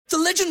The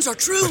legends are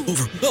true.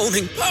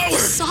 Overwhelming power!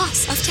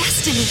 Sauce of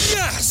destiny.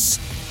 Yes!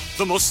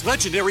 The most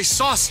legendary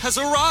sauce has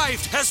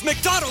arrived as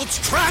McDonald's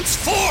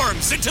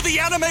transforms into the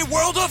anime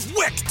world of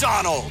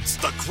WickDonald's.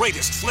 The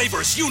greatest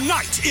flavors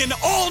unite in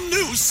all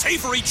new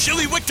savory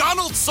chili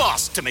McDonald's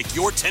sauce to make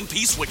your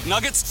 10-piece Wick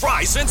Nuggets,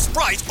 fries, and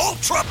Sprite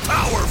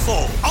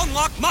ultra-powerful.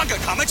 Unlock manga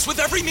comics with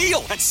every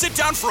meal and sit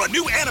down for a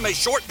new anime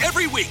short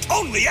every week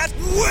only at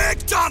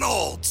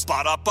WickDonald's.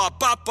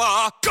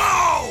 Ba-da-ba-ba-ba,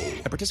 go!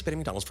 At participating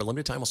McDonald's for a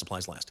limited time while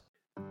supplies last.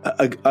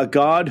 A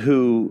God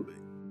who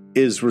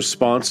is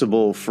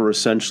responsible for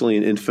essentially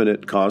an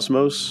infinite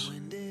cosmos,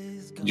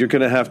 you're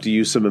going to have to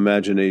use some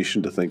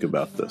imagination to think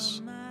about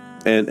this.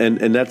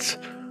 And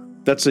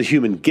that's a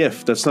human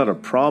gift. That's not a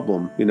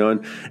problem, you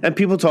know. And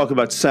people talk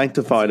about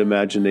sanctified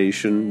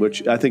imagination,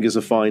 which I think is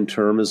a fine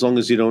term, as long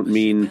as you don't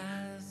mean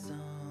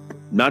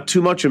not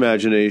too much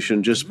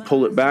imagination, just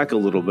pull it back a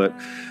little bit.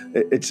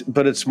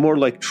 But it's more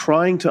like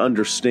trying to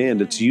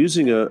understand. It's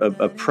using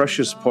a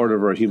precious part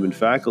of our human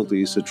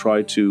faculties to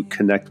try to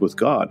connect with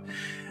God.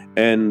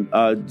 And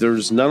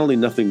there's not only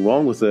nothing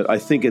wrong with it, I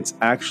think it's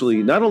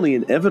actually not only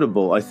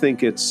inevitable, I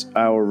think it's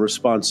our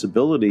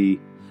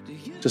responsibility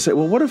to say,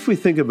 well, what if we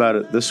think about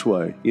it this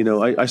way? You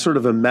know, I sort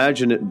of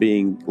imagine it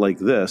being like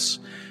this.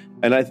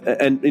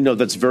 And you know,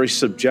 that's very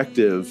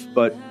subjective,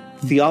 but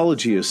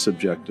theology is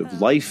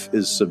subjective. Life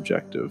is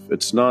subjective.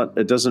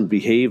 It doesn't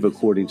behave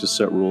according to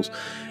set rules.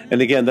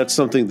 And again, that's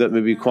something that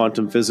maybe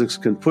quantum physics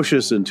can push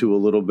us into a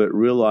little bit,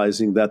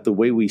 realizing that the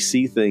way we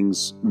see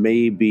things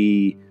may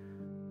be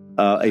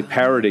a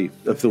parody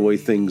of the way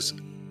things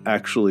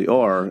actually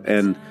are.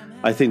 And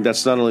I think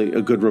that's not only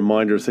a good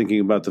reminder thinking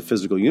about the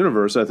physical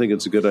universe, I think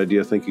it's a good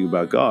idea thinking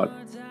about God.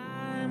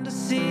 Time to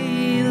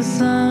see the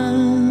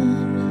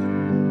sun,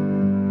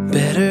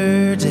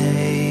 better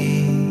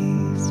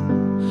days,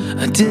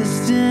 a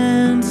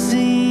distant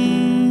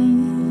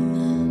scene.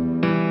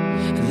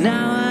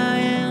 Now I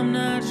am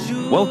not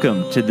sure.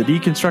 Welcome to the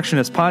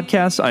Deconstructionist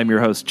Podcast. I'm your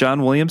host,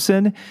 John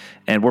Williamson,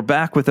 and we're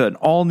back with an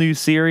all-new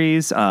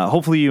series.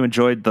 Hopefully you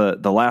enjoyed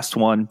the last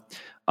one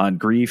on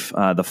grief,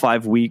 the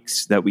 5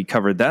 weeks that we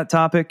covered that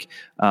topic.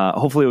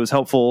 Hopefully it was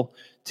helpful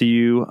to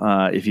you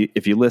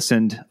if you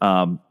listened.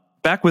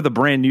 Back with a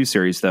brand new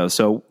series, though.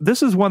 So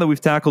this is one that we've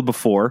tackled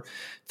before.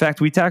 In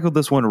fact, we tackled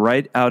this one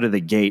right out of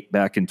the gate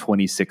back in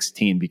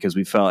 2016 because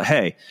we felt,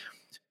 hey,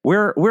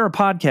 we're a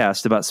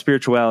podcast about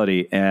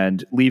spirituality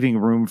and leaving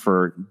room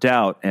for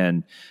doubt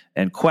and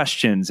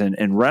questions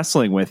and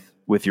wrestling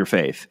with your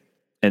faith.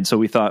 And so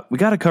we thought we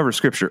got to cover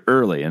scripture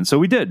early. And so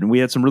we did. And we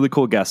had some really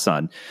cool guests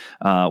on.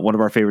 One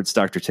of our favorites,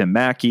 Dr. Tim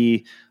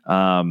Mackey.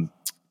 I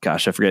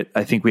forget.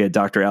 I think we had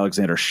Dr.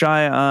 Alexander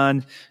Shia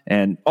on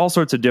and all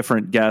sorts of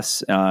different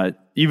guests,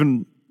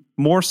 even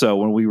more so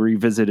when we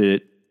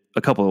revisited it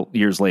a couple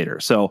years later.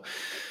 So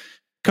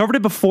covered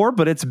it before,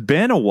 but it's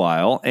been a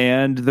while.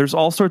 And there's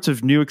all sorts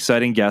of new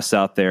exciting guests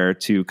out there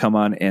to come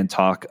on and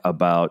talk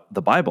about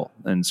the Bible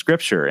and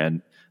scripture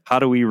and how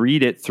do we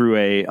read it through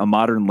a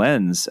modern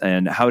lens?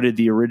 And how did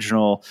the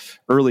original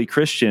early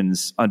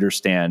Christians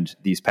understand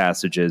these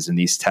passages and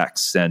these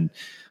texts? And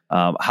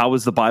how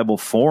was the Bible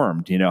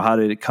formed? You know, how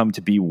did it come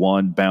to be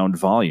one bound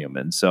volume?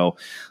 And so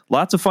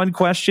lots of fun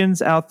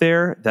questions out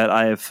there that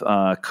I've,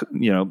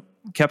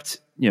 kept,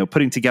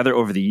 putting together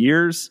over the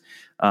years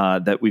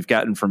that we've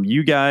gotten from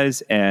you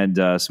guys, and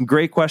some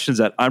great questions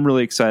that I'm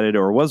really excited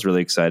or was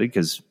really excited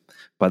because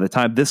by the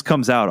time this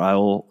comes out, I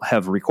will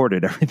have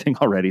recorded everything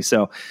already.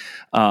 So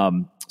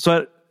I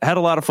had a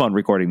lot of fun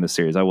recording this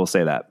series. I will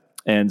say that.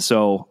 And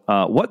so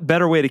what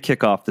better way to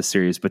kick off the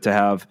series but to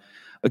have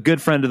a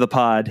good friend of the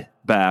pod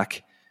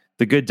back,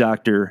 the good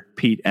Dr.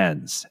 Pete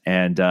Enns.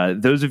 And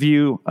those of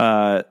you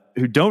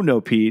who don't know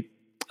Pete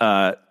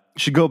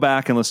should go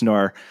back and listen to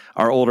our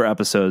older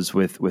episodes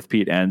with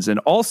Pete Enns, and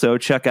also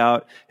check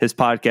out his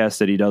podcast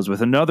that he does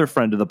with another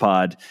friend of the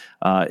pod,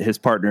 his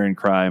partner in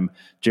crime,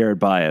 Jared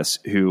Bias,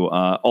 who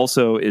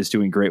also is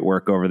doing great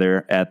work over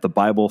there at the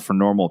Bible for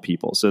Normal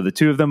People. So the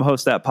two of them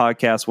host that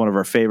podcast, one of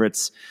our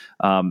favorites,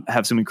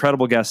 have some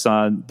incredible guests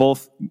on,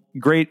 both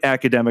great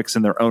academics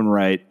in their own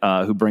right,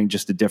 who bring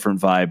just a different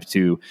vibe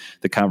to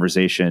the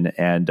conversation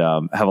and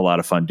have a lot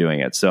of fun doing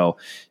it. So,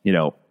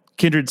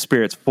 kindred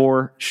spirits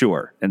for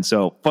sure. And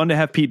so fun to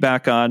have Pete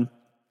back on.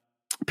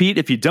 Pete,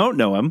 if you don't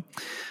know him,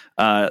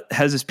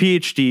 has his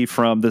PhD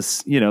from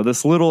this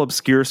little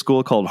obscure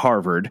school called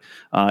Harvard.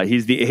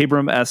 He's the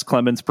Abram S.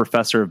 Clemens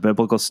Professor of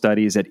Biblical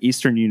Studies at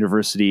Eastern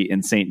University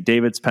in St.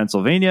 David's,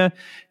 Pennsylvania.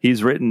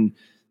 He's written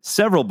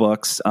several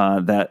books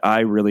that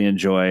I really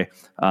enjoy.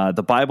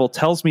 The Bible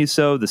Tells Me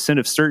So, The Sin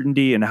of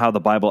Certainty, and How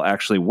the Bible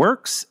Actually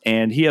Works.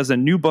 And he has a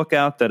new book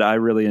out that I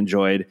really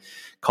enjoyed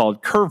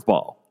called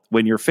Curveball: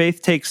 When Your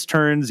Faith Takes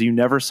Turns You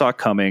Never Saw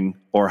Coming,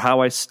 or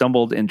How I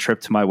Stumbled and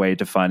Tripped My Way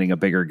to Finding a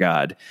Bigger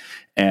God.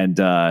 And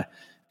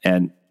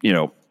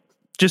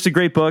just a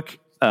great book.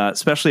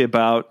 especially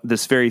about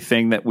this very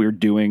thing that we're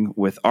doing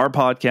with our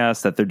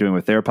podcast, that they're doing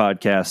with their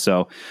podcast.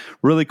 So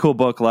really cool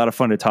book, a lot of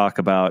fun to talk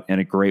about, and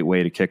a great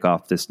way to kick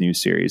off this new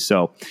series.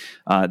 So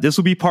this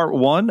will be part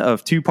 1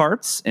 of 2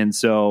 parts, and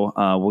so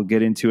we'll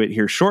get into it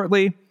here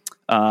shortly.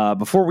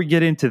 Before we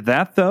get into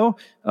that, though,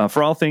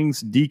 for all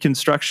things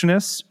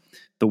deconstructionists,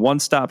 the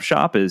one-stop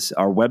shop is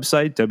our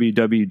website,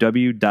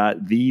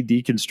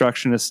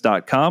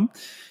 www.thedeconstructionist.com.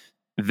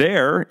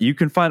 There, you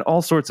can find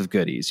all sorts of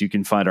goodies. You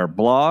can find our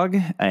blog,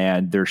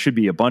 and there should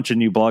be a bunch of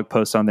new blog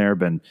posts on there. I've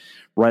been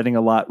writing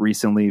a lot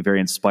recently, very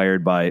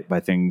inspired by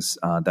things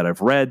that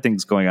I've read,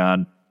 things going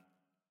on.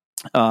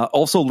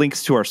 Also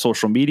links to our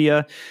social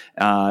media,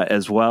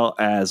 as well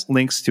as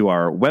links to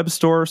our web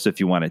store. So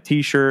if you want a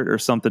t-shirt or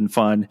something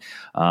fun,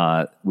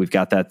 we've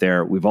got that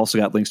there. We've also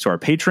got links to our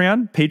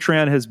Patreon.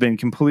 Patreon has been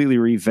completely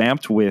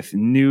revamped with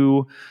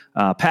new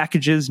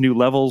packages, new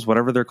levels,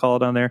 whatever they're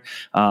called on there.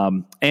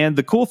 And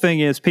the cool thing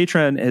is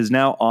Patreon is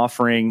now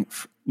offering,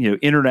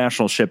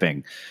 international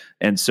shipping.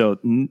 And so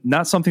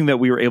not something that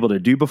we were able to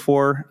do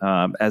before.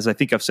 As I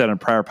think I've said on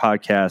prior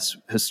podcasts,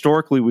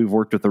 historically, we've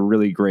worked with a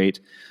really great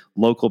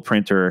local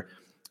printer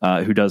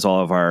who does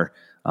all of our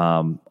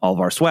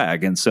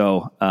swag. And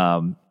so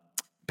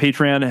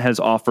Patreon has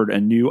offered a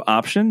new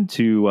option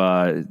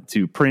to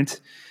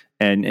print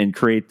and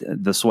create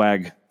the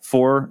swag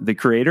for the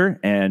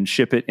creator and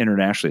ship it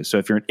internationally. So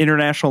if you're an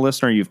international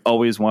listener, you've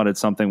always wanted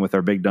something with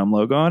our big dumb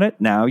logo on it,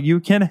 now you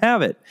can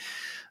have it.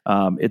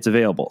 It's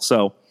available.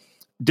 So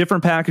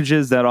different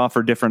packages that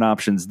offer different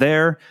options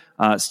there.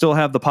 Still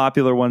have the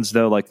popular ones,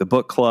 though, like the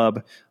book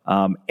club.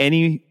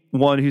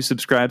 Anyone who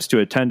subscribes to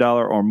a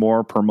 $10 or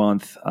more per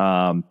month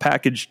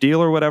package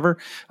deal or whatever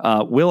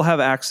will have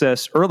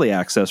early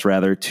access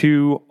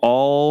to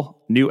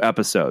all new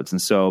episodes.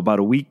 And so about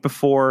a week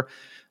before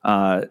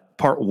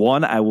part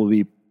 1, I will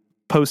be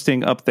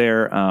posting up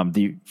there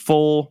the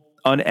full,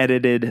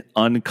 unedited,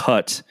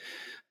 uncut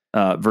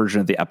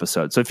version of the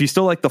episode. So if you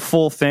still like the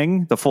full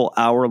thing, the full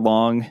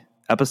hour-long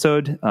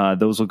episode,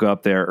 those will go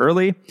up there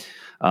early.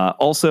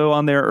 Also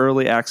on there,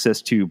 early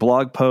access to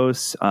blog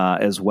posts,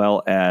 as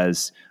well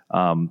as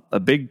a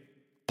big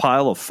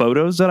pile of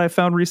photos that I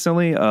found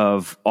recently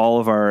of all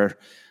of our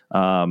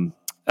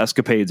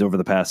escapades over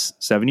the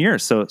past 7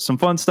 years. So some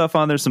fun stuff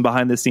on there, some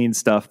behind-the-scenes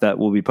stuff that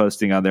we'll be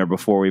posting on there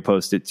before we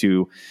post it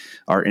to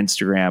our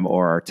Instagram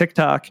or our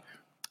TikTok.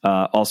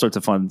 All sorts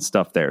of fun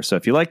stuff there. So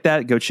if you like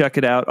that, go check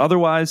it out.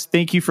 Otherwise,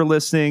 thank you for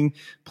listening.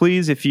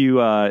 Please, if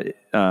you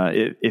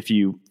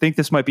think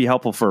this might be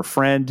helpful for a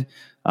friend,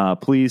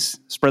 please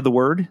spread the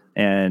word.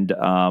 And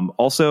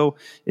also,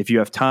 if you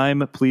have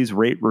time, please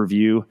rate,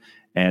 review,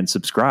 and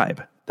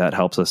subscribe. That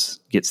helps us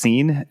get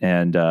seen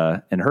and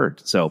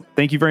heard. So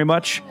thank you very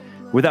much.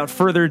 Without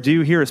further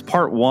ado, here is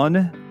part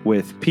 1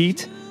 with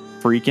Pete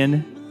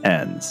freaking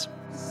Enns.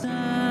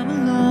 I'm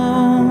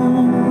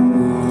alone.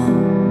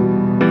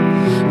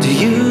 Do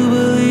you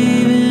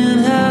believe in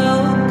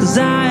hell? 'Cause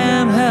I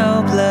am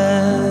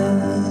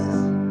helpless.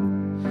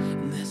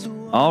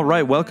 All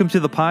right, welcome to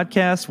the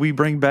podcast. We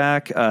bring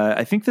back,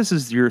 I think this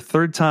is your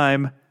 3rd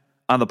time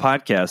on the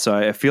podcast, so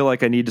I feel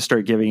like I need to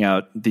start giving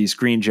out these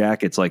green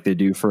jackets like they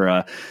do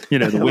for,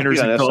 the winners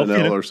of golf,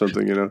 SNL or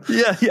something,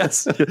 Yeah,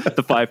 yes,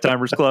 the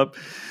 5-timers club.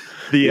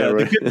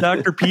 The good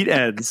Dr. Pete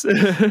Enns.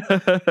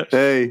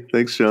 Hey,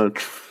 thanks, Sean.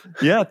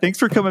 Yeah, thanks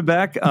for coming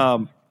back.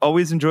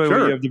 Always enjoy what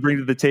Sure. you have to bring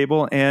to the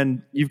table,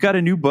 and you've got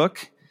a new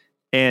book,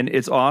 and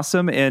it's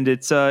awesome, and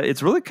it's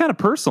really kind of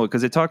personal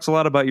because it talks a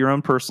lot about your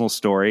own personal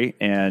story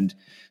and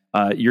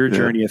your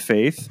journey of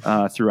faith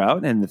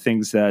throughout, and the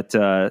things that,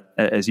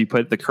 as you put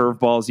it, the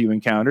curveballs you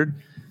encountered.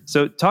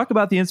 So talk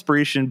about the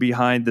inspiration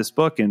behind this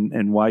book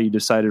and why you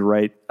decided to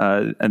write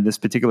on this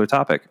particular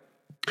topic.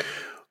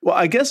 Well,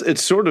 I guess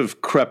it's sort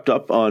of crept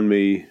up on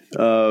me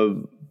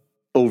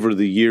over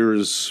the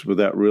years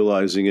without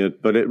realizing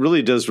it, but it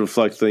really does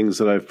reflect things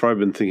that I've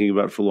probably been thinking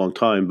about for a long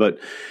time. But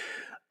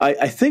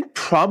I think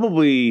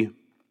probably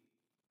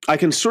I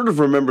can sort of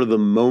remember the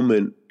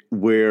moment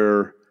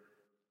where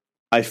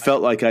I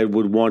felt like I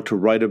would want to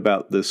write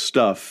about this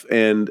stuff.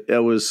 And I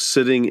was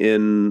sitting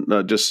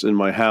just in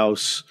my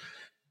house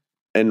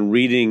and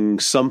reading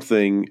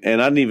something,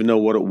 and I didn't even know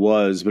what it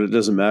was, but it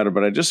doesn't matter.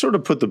 But I just sort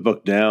of put the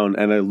book down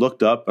and I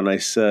looked up and I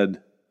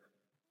said,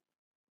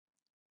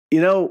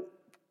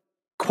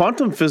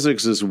 quantum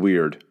physics is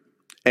weird.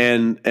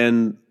 And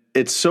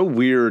it's so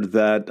weird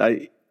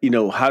that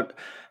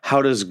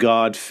how does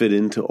God fit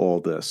into all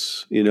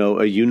this?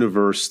 A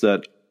universe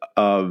that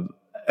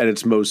at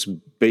its most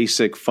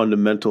basic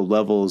fundamental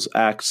levels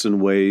acts in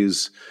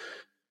ways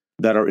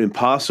that are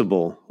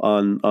impossible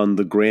on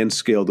the grand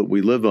scale that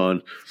we live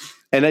on.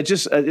 And it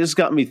just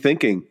got me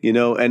thinking,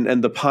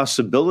 and the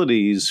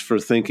possibilities for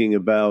thinking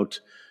about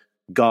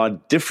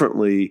God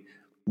differently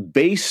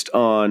based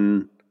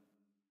on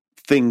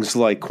things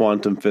like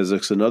quantum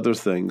physics and other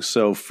things.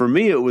 So for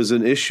me, it was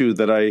an issue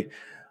that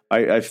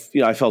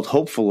I felt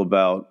hopeful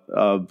about,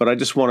 but I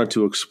just wanted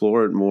to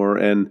explore it more.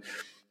 And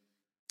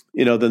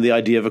then the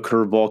idea of a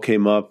curveball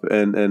came up,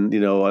 and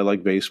I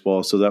like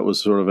baseball, so that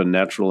was sort of a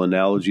natural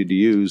analogy to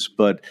use.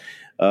 But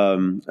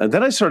and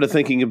then I started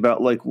thinking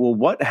about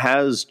what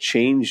has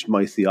changed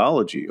my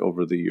theology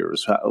over the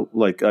years?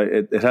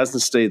 It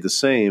hasn't stayed the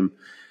same,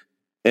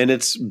 and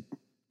it's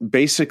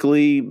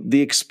basically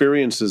the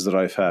experiences that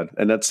I've had.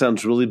 And that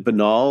sounds really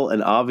banal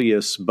and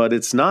obvious, but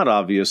it's not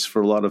obvious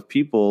for a lot of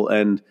people.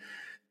 And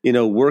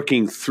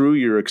working through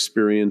your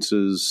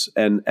experiences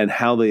and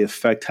how they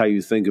affect how you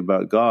think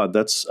about God,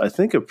 that's, I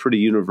think, a pretty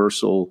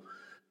universal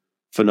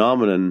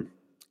phenomenon,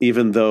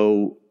 even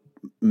though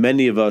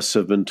many of us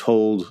have been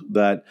told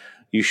that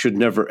you should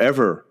never,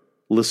 ever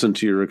listen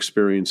to your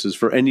experiences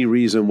for any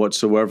reason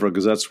whatsoever,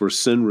 because that's where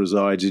sin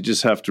resides. You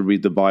just have to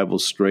read the Bible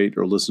straight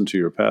or listen to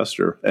your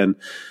pastor. And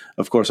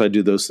of course, I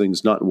do those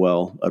things not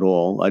well at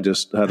all. I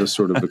just had to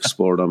sort of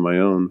explore it on my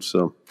own.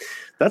 So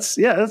that's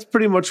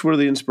pretty much where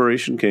the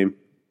inspiration came.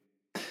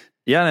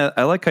 Yeah, and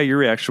I like how your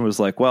reaction was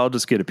like, well, I'll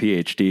just get a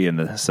PhD in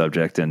the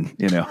subject and,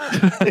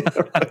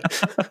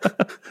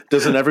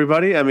 Doesn't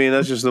everybody? I mean,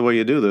 that's just the way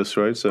you do this,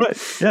 right? So, right.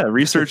 Yeah,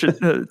 research it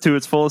to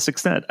its fullest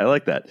extent. I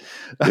like that.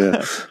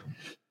 Yeah.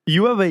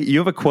 You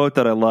have a quote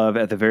that I love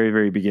at the very,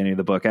 very beginning of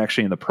the book,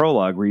 actually in the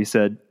prologue, where you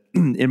said,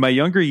 "In my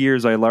younger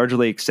years, I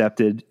largely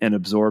accepted and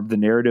absorbed the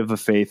narrative of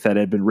faith that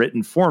had been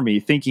written for me,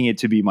 thinking it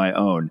to be my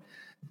own."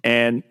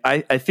 And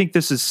I think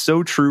this is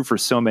so true for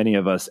so many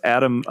of us.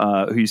 Adam,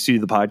 who used to do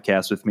the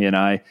podcast with me, and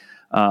I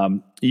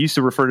used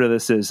to refer to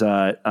this as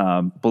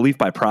belief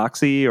by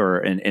proxy or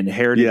an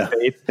inherited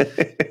faith,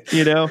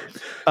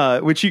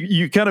 which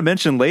you kind of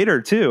mentioned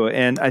later too.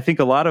 And I think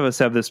a lot of us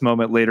have this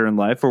moment later in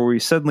life where we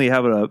suddenly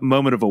have a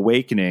moment of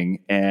awakening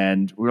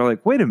and we're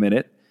like, wait a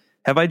minute,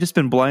 have I just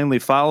been blindly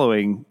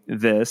following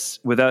this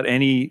without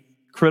any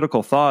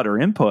critical thought or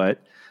input?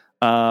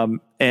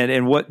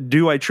 And what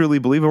do I truly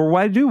believe, or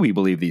why do we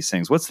believe these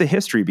things? What's the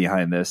history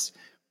behind this?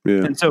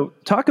 Yeah. And so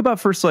talk about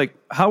first,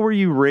 how were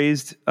you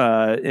raised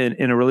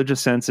in a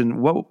religious sense,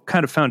 and what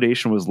kind of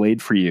foundation was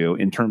laid for you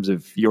in terms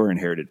of your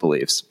inherited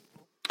beliefs?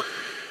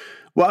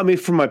 Well, I mean,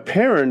 for my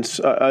parents,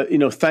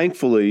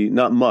 thankfully,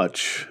 not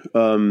much.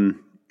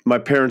 My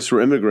parents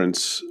were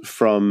immigrants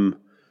from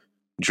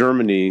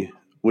Germany,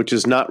 which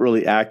is not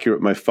really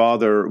accurate. My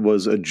father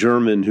was a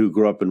German who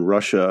grew up in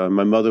Russia.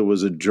 My mother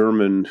was a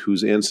German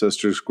whose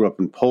ancestors grew up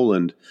in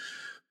Poland,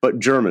 but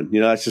German.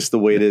 That's just the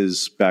way it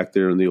is back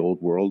there in the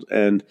old world.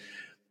 And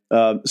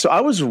so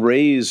I was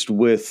raised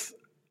with,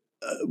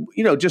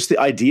 just the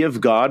idea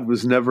of God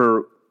was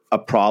never a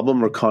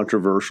problem or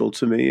controversial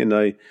to me.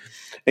 And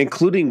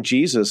including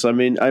Jesus. I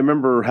mean, I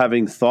remember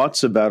having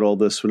thoughts about all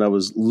this when I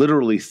was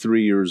literally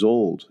 3 years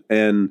old.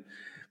 And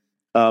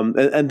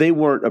they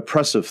weren't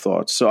oppressive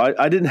thoughts. So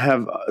I didn't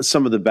have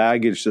some of the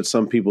baggage that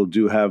some people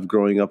do have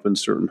growing up in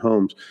certain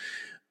homes.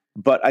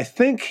 But I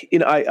think,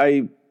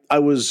 I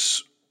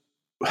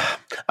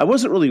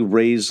wasn't really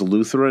raised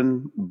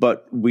Lutheran,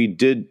 but we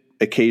did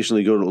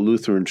occasionally go to a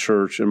Lutheran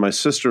church. And my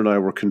sister and I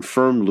were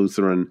confirmed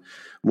Lutheran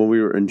when we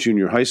were in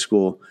junior high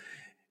school.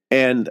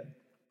 And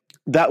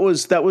that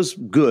was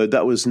good.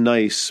 That was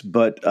nice.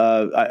 But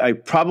I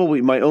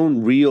probably, my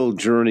own real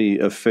journey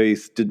of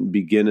faith didn't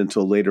begin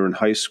until later in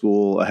high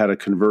school. I had a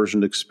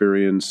conversion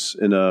experience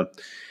in a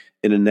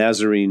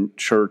Nazarene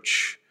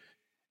church.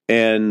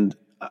 And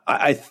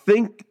I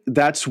think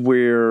that's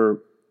where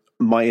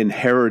my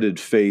inherited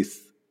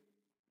faith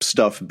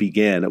stuff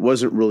began. It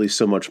wasn't really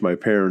so much my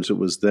parents, it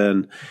was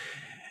then.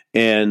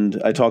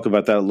 And I talk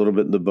about that a little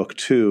bit in the book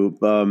too.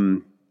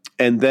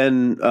 And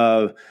then,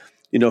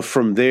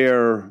 from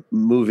there,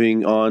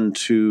 moving on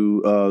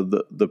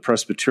to the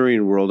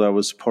Presbyterian world, I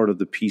was part of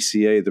the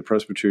PCA, the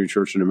Presbyterian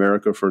Church in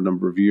America, for a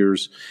number of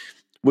years,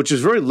 which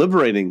is very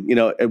liberating,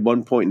 at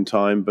one point in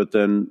time, but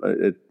then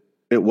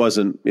it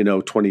wasn't,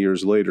 20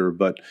 years later.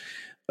 But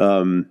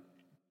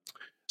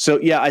so,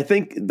 yeah, I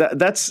think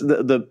that's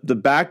the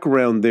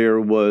background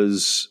there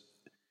was,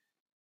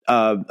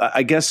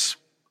 I guess,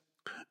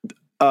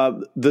 I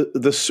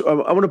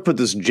want to put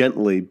this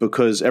gently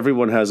because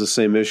everyone has the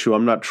same issue.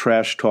 I'm not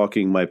trash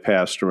talking my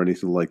past or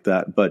anything like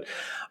that, but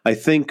I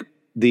think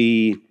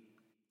the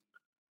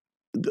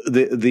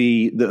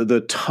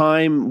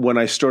time when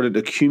I started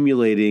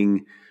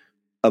accumulating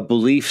a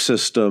belief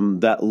system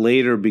that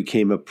later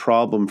became a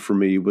problem for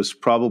me was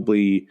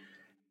probably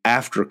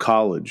after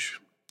college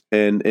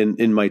and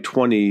in my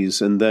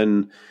 20s, and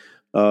then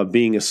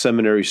being a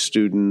seminary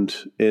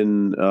student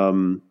in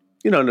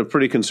in a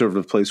pretty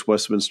conservative place,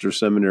 Westminster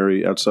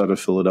Seminary outside of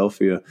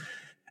Philadelphia.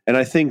 And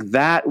I think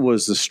that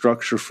was the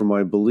structure for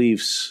my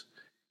beliefs,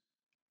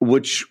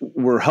 which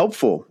were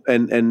helpful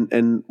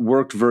and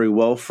worked very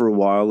well for a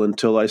while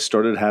until I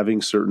started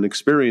having certain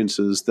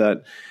experiences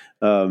that,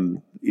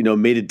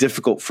 made it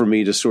difficult for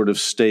me to sort of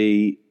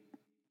stay,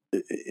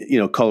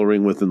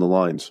 coloring within the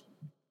lines.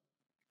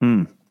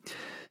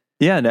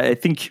 Yeah. And I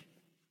think,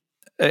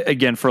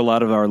 again, for a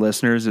lot of our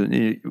listeners,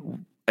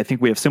 I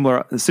think we have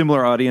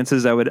similar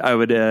audiences. I would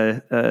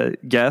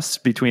guess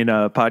between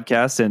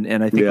podcasts,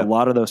 and I think a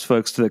lot of those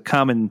folks. The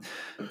common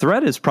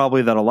thread is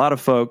probably that a lot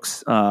of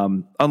folks,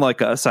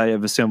 unlike us, I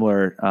have a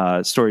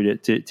similar story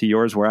to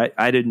yours, where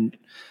I don't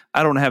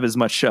have as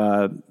much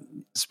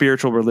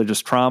spiritual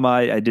religious trauma.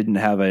 I didn't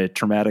have a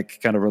traumatic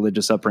kind of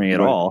religious upbringing at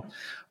all.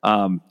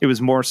 It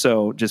was more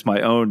so just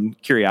my own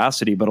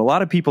curiosity, but a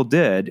lot of people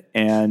did,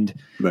 and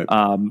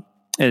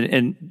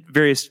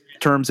various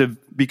terms have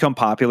become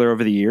popular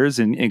over the years,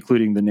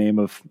 including the name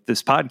of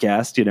this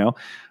podcast,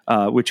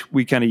 which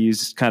we kind of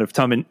use kind of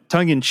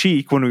tongue in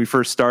cheek when we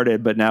first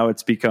started, but now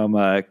it's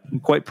become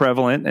quite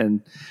prevalent.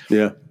 And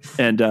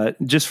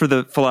just for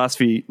the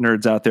philosophy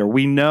nerds out there,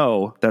 we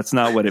know that's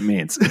not what it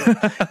means.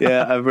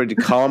 Everybody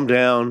calm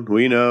down.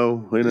 We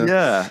know.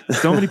 Yeah.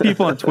 So many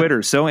people on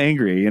Twitter so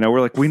angry.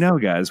 We're like, we know,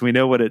 guys. We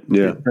know what it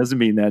doesn't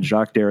mean that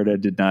Jacques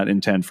Derrida did not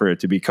intend for it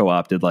to be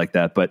co-opted like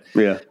that. But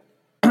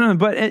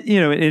but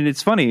and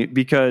it's funny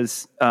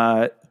because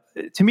to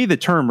me the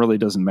term really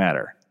doesn't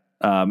matter.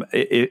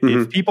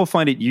 If people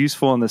find it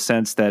useful in the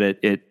sense that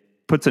it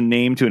puts a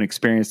name to an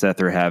experience that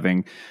they're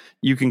having,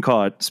 you can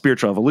call it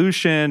spiritual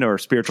evolution or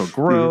spiritual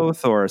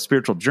growth or a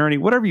spiritual journey,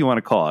 whatever you want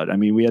to call it. I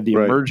mean, we had the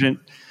emergent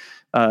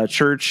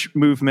church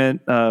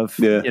movement of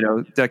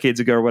decades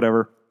ago or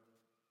whatever.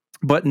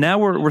 But now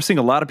we're seeing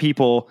a lot of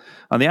people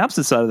on the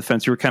opposite side of the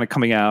fence who are kind of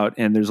coming out,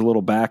 and there's a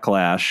little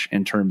backlash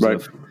in terms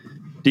of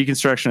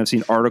deconstruction. I've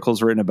seen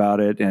articles written about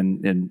it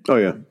and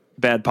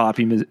bad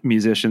poppy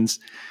musicians.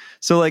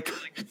 So like,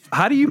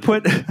 how do you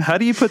put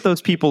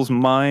those people's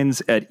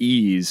minds at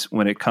ease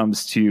when it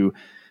comes to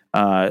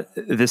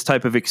this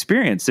type of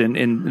experience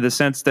in the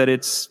sense that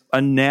it's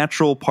a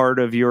natural part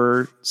of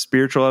your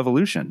spiritual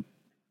evolution?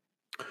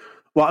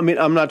 Well, I mean,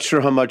 I'm not sure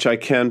how much I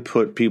can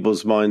put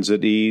people's minds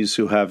at ease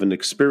who haven't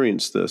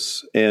experienced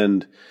this.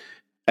 And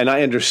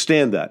I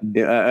understand that.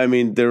 I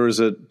mean, there was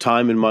a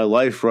time in my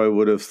life where I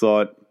would have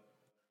thought,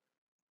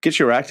 get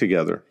your act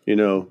together,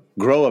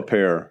 grow a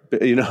pair,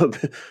 be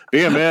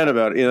a man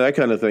about it, that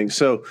kind of thing.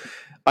 So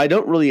I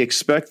don't really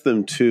expect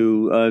them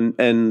to.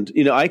 And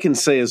I can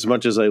say as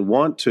much as I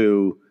want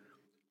to,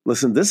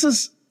 listen,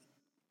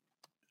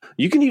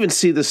 you can even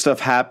see this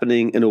stuff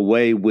happening in a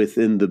way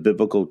within the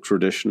biblical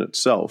tradition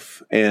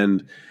itself.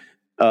 And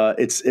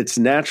it's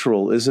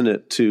natural, isn't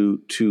it,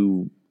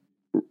 to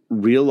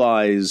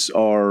realize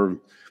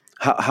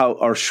how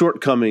our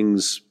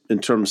shortcomings in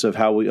terms of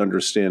how we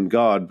understand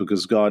God,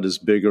 because God is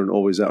bigger and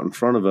always out in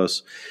front of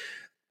us.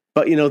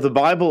 But, the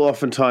Bible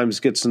oftentimes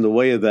gets in the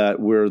way of that,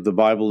 where the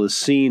Bible is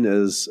seen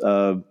as,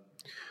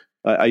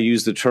 I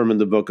use the term in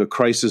the book, a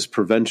crisis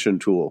prevention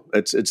tool.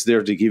 It's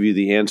there to give you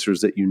the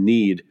answers that you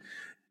need.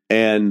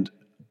 And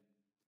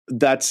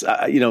that's,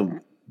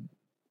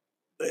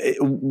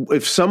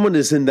 if someone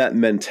is in that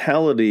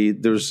mentality,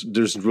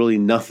 there's really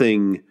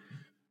nothing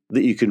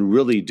that you can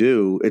really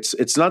do.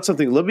 It's not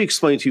something, let me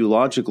explain to you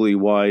logically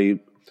why,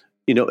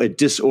 a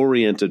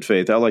disoriented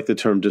faith, I like the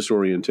term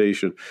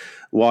disorientation,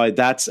 why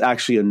that's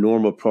actually a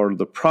normal part of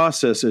the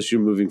process as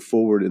you're moving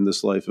forward in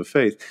this life of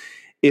faith.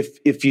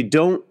 If you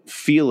don't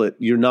feel it,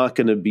 you're not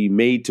going to be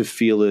made to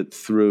feel it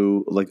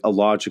through like a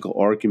logical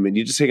argument.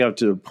 You just take out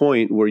to a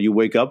point where you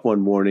wake up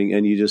one morning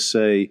and you just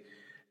say,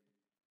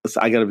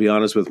 I got to be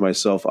honest with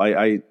myself.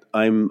 I've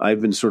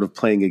been sort of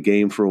playing a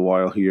game for a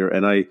while here,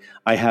 and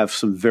I have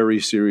some very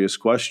serious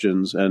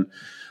questions. And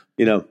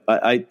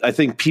I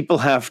think people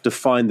have to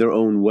find their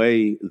own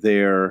way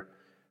there,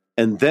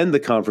 and then the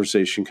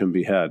conversation can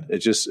be had.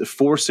 It's just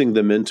forcing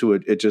them into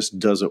it. It just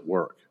doesn't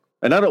work,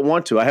 and I don't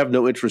want to. I have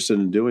no interest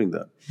in doing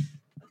that.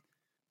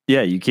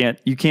 Yeah, you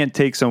can't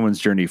take someone's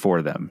journey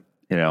for them.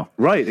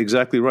 Right?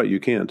 Exactly right. You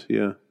can't.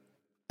 Yeah.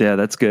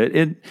 That's good.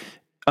 And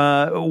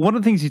one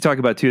of the things you talk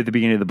about too at the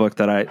beginning of the book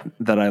that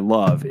I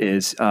love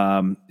is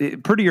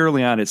pretty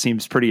early on. It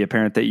seems pretty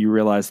apparent that you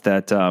realized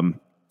that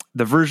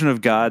the version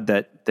of God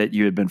that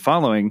you had been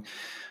following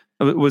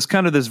was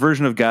kind of this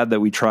version of God that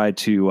we tried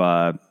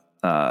to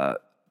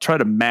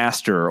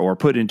master or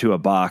put into a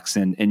box.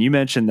 And you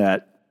mentioned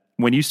that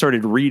when you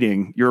started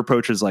reading, your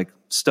approach is like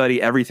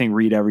study everything,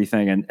 read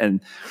everything,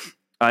 and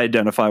I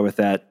identify with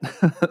that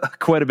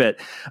quite a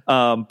bit.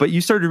 But you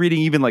started reading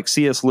even like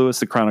C.S. Lewis,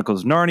 The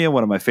Chronicles of Narnia,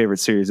 one of my favorite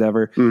series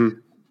ever.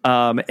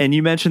 Mm-hmm. And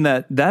you mentioned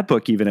that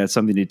book even had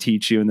something to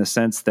teach you in the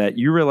sense that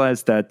you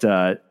realized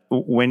that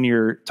when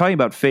you're talking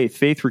about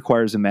faith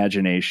requires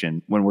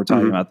imagination when we're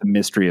talking about the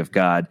mystery of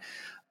God.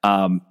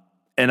 And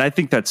I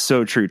think that's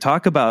so true.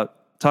 Talk about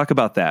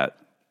that.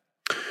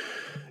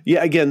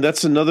 Yeah, again,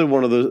 that's another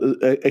one of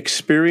the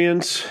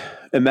experience,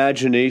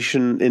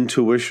 imagination,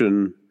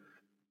 intuition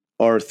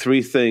are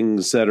three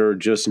things that are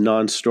just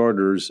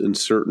non-starters in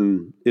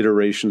certain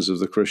iterations of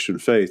the Christian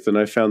faith. And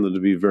I found them to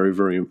be very,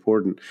 very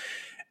important.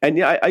 And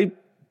yeah, I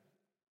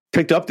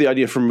picked up the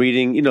idea from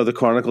reading, the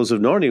Chronicles of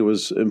Narnia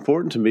was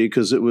important to me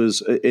because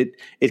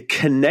it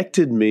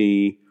connected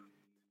me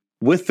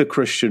with the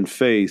Christian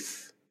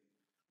faith,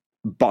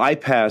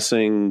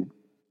 bypassing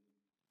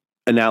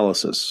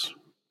analysis.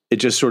 It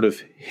just sort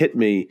of hit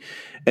me.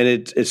 and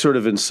it sort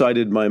of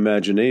incited my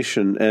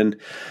imagination. And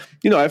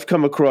I've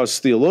come across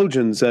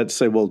theologians that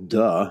say, well,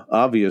 duh,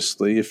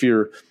 obviously, if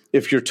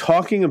you're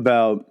talking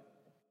about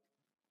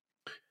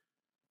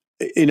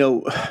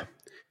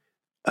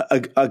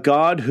a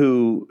God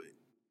who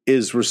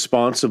is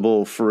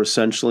responsible for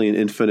essentially an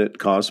infinite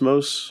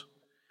cosmos,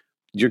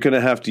 you're going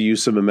to have to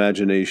use some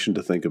imagination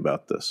to think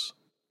about this.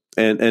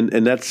 And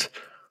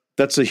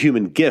that's a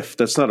human gift.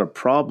 That's not a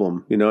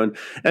problem,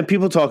 and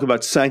people talk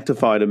about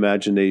sanctified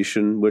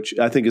imagination, which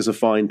I think is a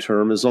fine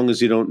term, as long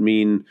as you don't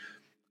mean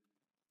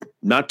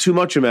not too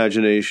much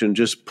imagination,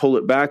 just pull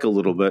it back a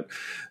little bit.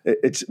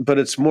 But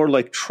it's more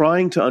like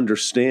trying to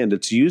understand.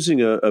 It's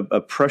using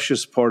a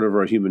precious part of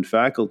our human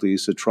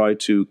faculties to try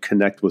to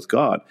connect with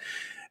God.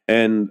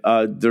 And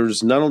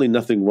there's not only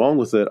nothing wrong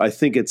with it, I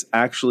think it's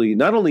actually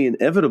not only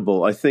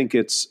inevitable, I think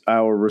it's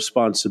our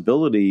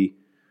responsibility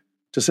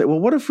to say, well,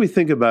 what if we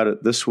think about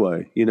it this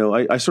way?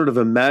 I sort of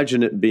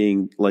imagine it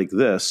being like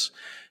this.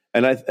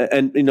 And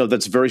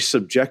that's very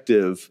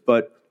subjective,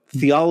 but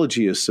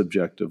theology is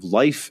subjective.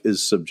 Life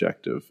is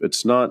subjective.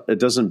 It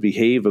doesn't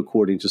behave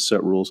according to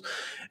set rules.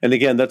 And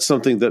again, that's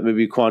something that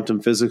maybe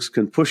quantum physics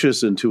can push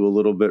us into a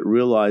little bit,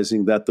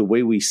 realizing that the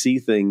way we see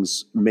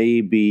things may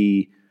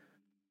be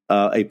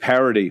a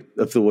parody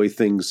of the way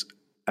things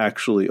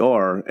actually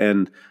are.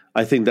 And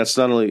I think that's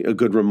not only a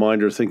good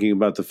reminder thinking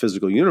about the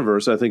physical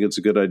universe, I think it's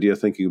a good idea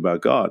thinking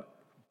about God.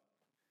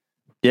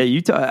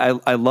 Yeah,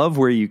 I love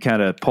where you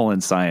kind of pull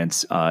in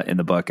science in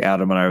the book.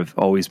 Adam and I have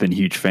always been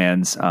huge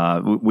fans.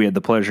 We had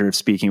the pleasure of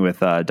speaking with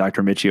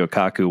Dr. Michio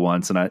Kaku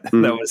once, and that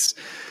was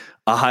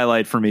a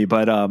highlight for me.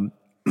 But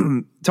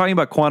talking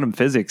about quantum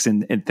physics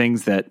and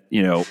things that,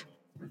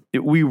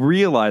 we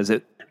realize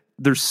that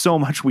there's so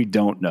much we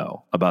don't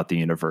know about the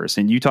universe.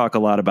 And you talk a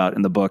lot about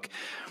in the book.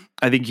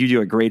 I think you do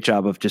a great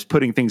job of just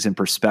putting things in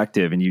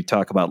perspective, and you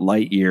talk about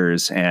light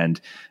years and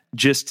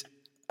just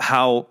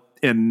how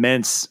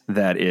immense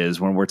that is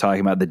when we're talking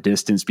about the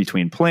distance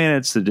between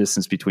planets, the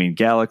distance between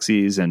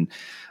galaxies, and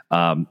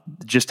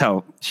just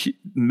how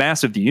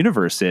massive the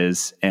universe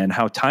is and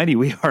how tiny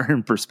we are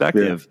in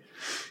perspective.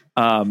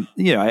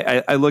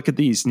 Yeah. I look at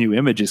these new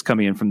images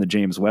coming in from the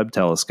James Webb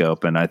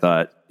Telescope, and I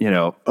thought,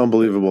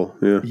 unbelievable.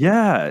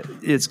 Yeah,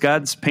 it's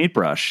God's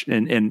paintbrush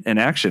in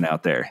action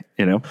out there.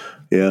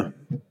 Yeah.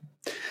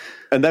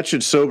 And that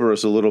should sober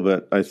us a little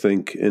bit, I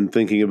think, in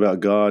thinking about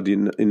God.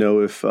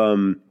 If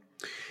one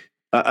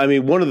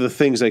of the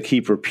things I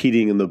keep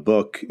repeating in the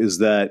book is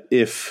that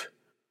if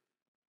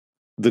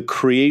the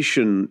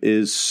creation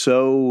is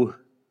so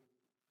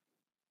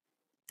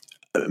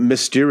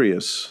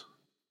mysterious,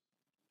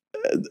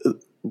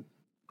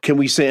 can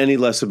we say any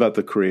less about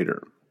the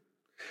Creator?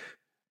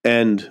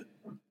 And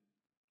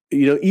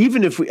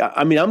even if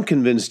I'm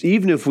convinced,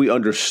 even if we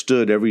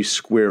understood every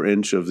square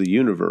inch of the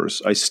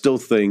universe, I still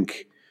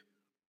think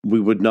we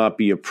would not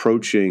be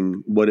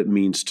approaching what it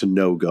means to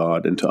know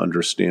God and to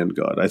understand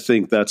God. I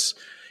think that's,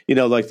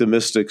 like the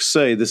mystics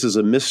say, this is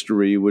a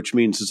mystery, which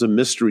means it's a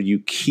mystery you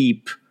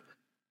keep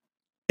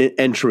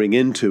entering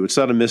into. It's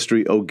not a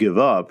mystery, give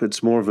up.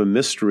 It's more of a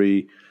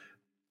mystery,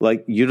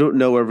 like you don't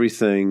know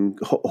everything.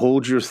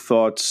 Hold your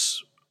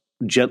thoughts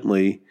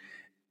gently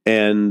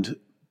and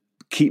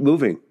keep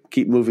moving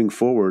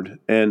forward.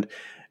 And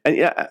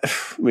yeah,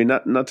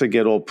 not to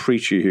get all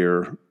preachy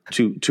here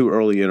too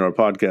early in our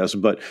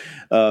podcast, but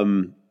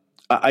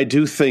I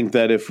do think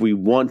that if we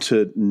want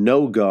to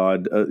know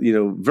God,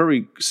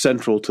 very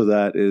central to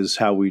that is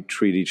how we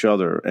treat each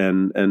other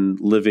and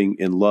living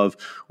in love,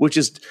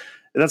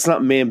 that's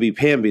not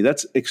mamby-pamby.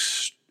 That's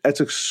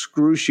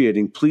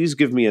excruciating. Please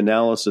give me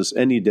analysis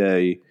any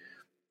day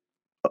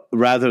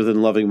rather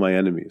than loving my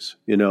enemies,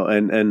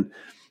 and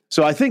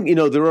so I think,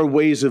 there are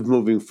ways of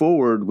moving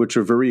forward which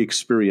are very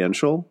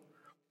experiential,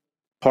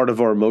 part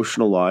of our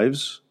emotional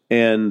lives,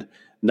 and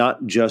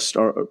not just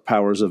our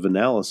powers of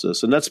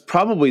analysis. And that's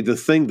probably the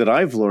thing that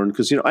I've learned,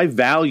 because, I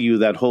value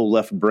that whole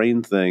left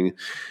brain thing.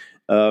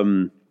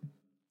 And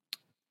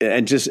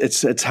just,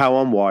 it's how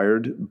I'm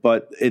wired,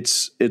 but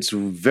it's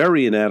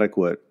very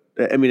inadequate.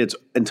 It's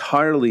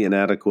entirely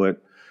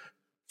inadequate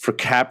for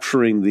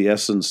capturing the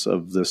essence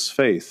of this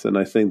faith. And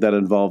I think that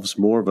involves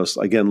more of us,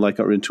 again, like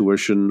our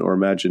intuition or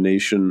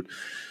imagination,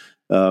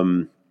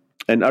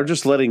 and are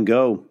just letting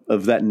go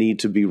of that need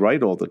to be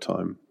right all the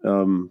time.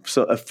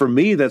 So for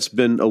me, that's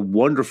been a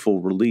wonderful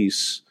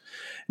release,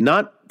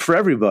 not for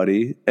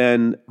everybody.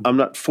 And I'm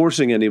not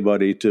forcing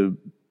anybody to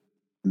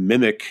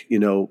mimic,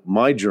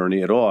 my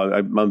journey at all.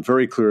 I'm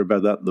very clear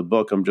about that in the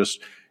book. I'm just,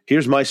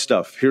 here's my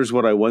stuff. Here's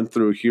what I went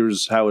through.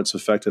 Here's how it's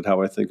affected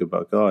how I think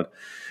about God.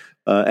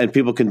 And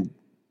people can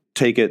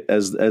take it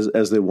as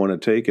they want to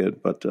take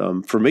it. But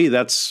for me,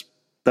 this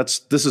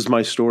is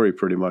my story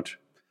pretty much.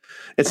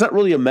 It's not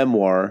really a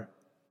memoir,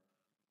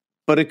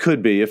 but it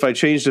could be. If I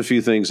changed a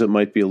few things, it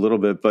might be a little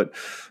bit. But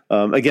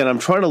again, I'm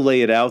trying to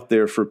lay it out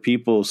there for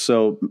people.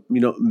 So,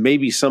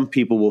 maybe some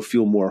people will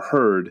feel more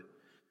heard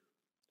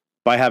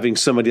by having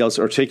somebody else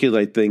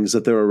articulate things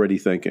that they're already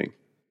thinking,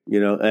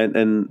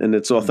 and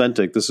it's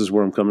authentic. This is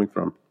where I'm coming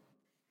from.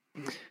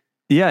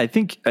 Yeah, I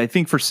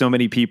think for so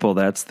many people,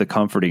 that's the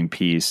comforting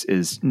piece,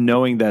 is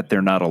knowing that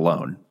they're not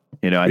alone.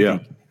 I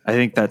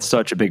think that's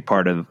such a big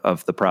part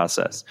of the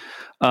process.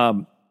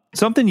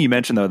 Something you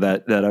mentioned though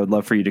that I would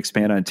love for you to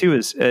expand on too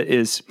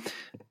is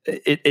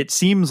it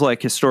seems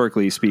like,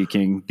 historically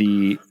speaking,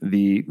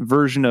 the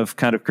version of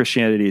kind of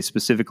Christianity,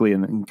 specifically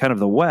in kind of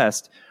the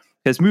West,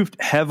 has moved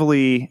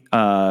heavily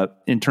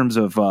in terms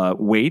of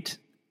weight,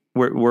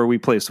 where we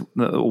place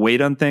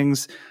weight on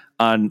things,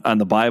 on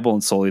the Bible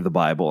and solely the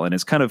Bible, and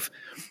it's kind of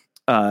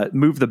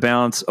moved the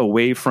balance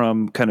away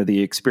from kind of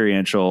the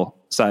experiential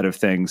side of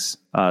things,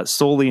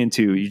 solely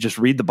into, you just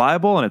read the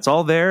Bible and it's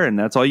all there and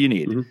that's all you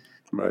need. Mm-hmm.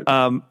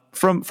 Right.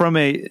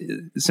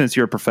 Since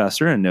you're a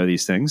professor and know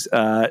these things,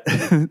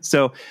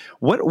 so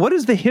what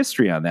is the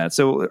history on that?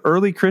 So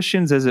early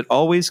Christians, has it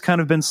always kind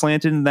of been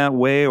slanted in that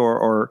way,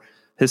 or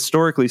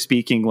historically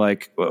speaking,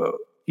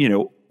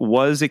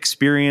 was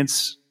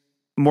experience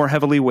more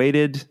heavily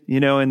weighted,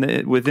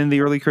 within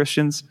the early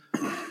Christians?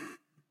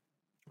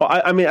 Well,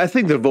 I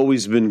think there have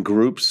always been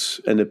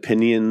groups and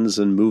opinions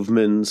and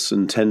movements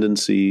and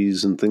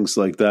tendencies and things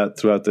like that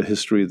throughout the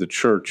history of the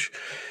church.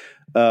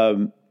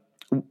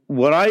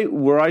 Where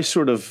I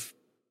sort of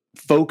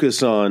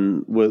focus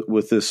on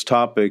with this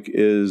topic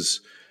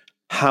is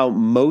how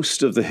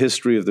most of the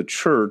history of the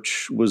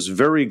church was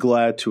very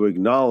glad to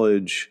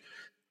acknowledge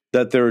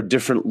that there are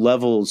different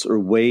levels or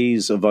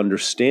ways of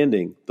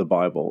understanding the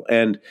Bible.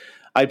 And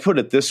I put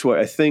it this way: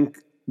 I think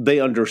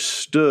they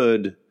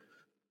understood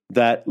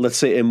that, let's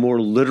say, a more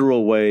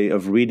literal way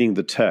of reading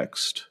the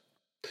text,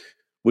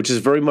 which is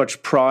very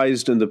much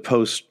prized in the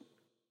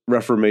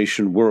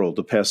post-Reformation world,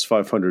 the past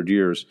 500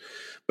 years.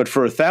 But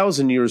for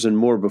 1,000 years and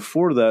more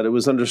before that, it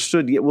was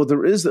understood,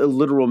 there is a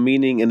literal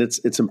meaning, and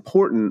it's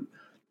important,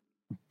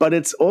 but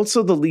it's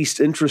also the least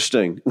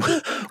interesting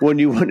when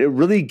you want to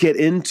really get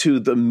into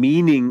the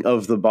meaning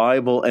of the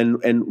Bible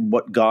and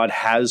what God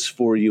has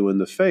for you in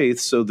the faith.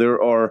 So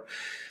there are,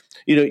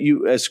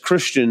 you as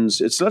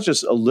Christians, it's not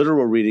just a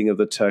literal reading of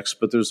the text,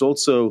 but there's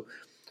also,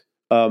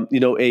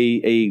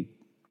 a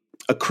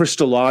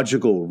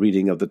Christological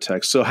reading of the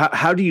text. So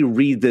how do you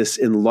read this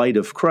in light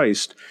of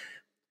Christ?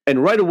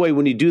 And right away,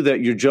 when you do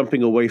that, you're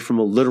jumping away from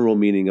a literal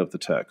meaning of the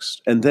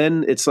text. And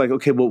then it's like,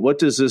 okay, well, what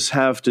does this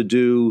have to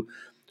do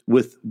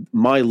with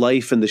my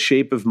life and the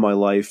shape of my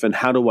life, and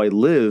how do I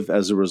live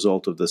as a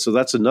result of this? So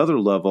that's another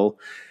level.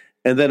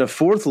 And then a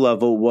fourth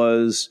level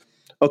was,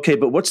 okay,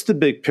 but what's the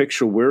big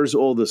picture? Where's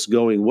all this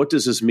going? What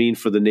does this mean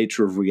for the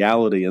nature of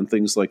reality and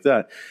things like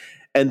that?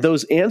 And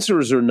those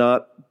answers are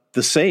not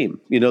the same.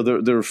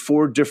 There are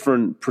four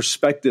different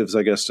perspectives,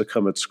 I guess, to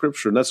come at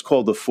Scripture, and that's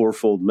called the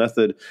fourfold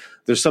method.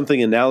 There's something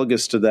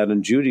analogous to that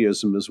in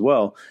Judaism as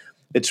well.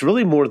 It's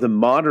really more the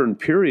modern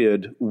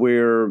period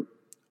where,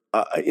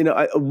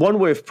 one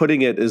way of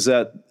putting it is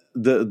that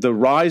the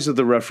rise of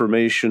the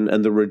Reformation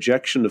and the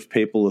rejection of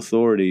papal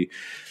authority.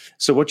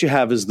 So what you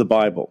have is the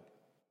Bible.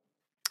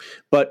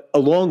 But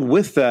along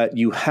with that,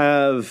 you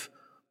have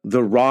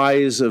the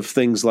rise of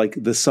things like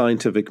the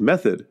scientific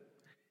method.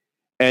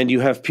 And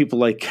you have people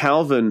like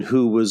Calvin,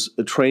 who was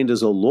trained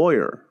as a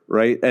lawyer,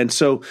 right? And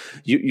so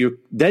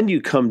then you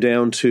come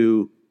down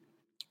to,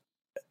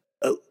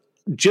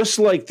 just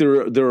like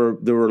there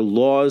are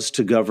laws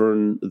to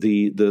govern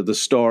the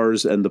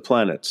stars and the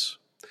planets,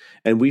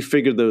 and we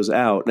figured those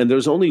out. And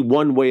there's only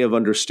one way of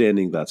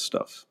understanding that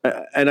stuff,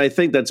 and I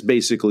think that's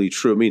basically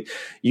true. I mean,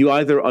 you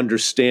either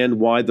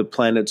understand why the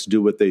planets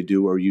do what they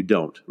do, or you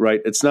don't,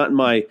 right? It's not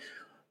my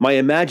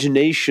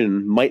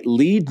imagination might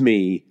lead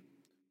me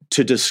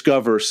to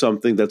discover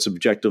something that's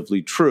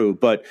objectively true,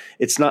 but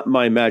it's not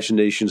my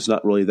imagination. It's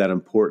not really that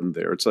important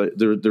there. It's like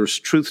there's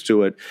truth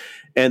to it.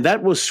 And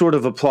that was sort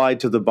of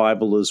applied to the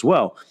Bible as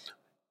well.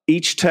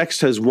 Each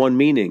text has one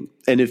meaning.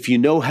 And if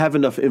you have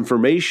enough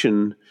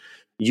information,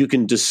 you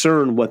can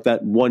discern what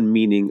that one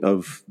meaning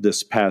of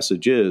this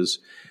passage is.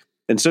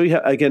 And so you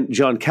have, again,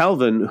 John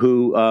Calvin,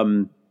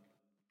 who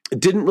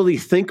didn't really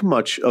think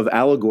much of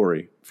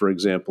allegory, for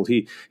example.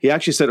 He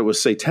actually said it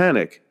was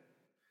satanic.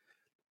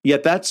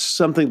 Yet that's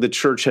something the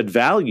church had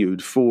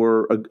valued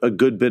for a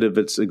good bit of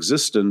its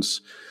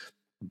existence,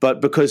 but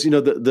because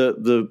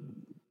the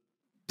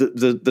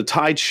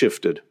tide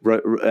shifted right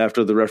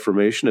after the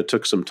Reformation, it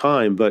took some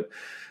time.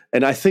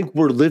 And I think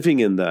we're living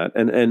in that,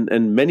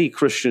 and many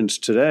Christians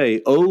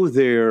today owe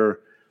their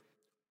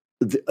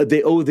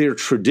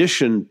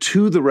tradition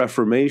to the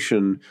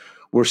Reformation,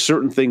 where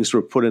certain things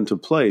were put into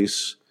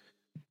place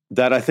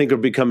that I think are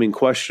becoming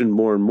questioned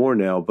more and more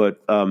now. But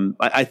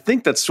I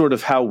think that's sort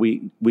of how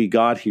we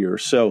got here.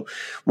 So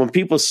when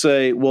people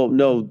say, well,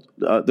 no,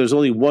 there's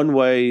only one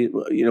way,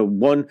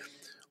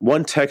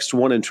 one text,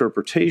 one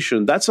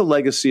interpretation, that's a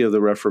legacy of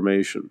the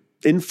Reformation,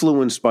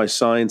 influenced by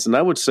science, and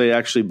I would say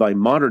actually by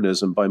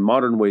modernism, by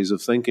modern ways of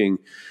thinking,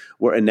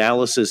 where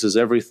analysis is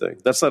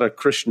everything. That's not a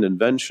Christian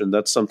invention.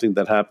 That's something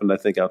that happened, I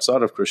think,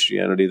 outside of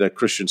Christianity that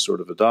Christians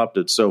sort of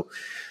adopted. So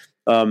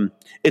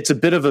it's a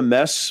bit of a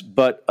mess,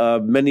 but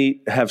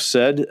many have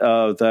said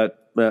that,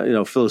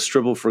 Phyllis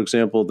Stribble, for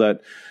example,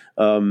 that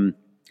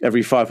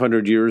every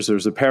 500 years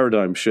there's a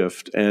paradigm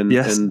shift, and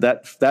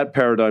that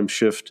paradigm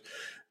shift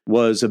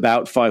was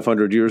about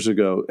 500 years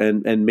ago,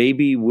 and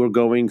maybe we're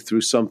going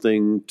through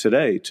something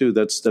today too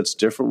that's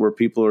different, where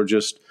people are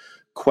just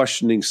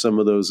questioning some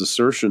of those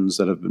assertions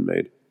that have been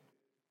made.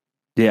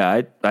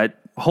 Yeah, I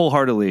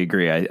wholeheartedly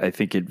agree. I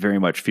think it very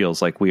much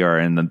feels like we are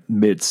in the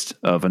midst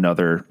of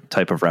another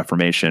type of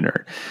reformation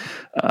or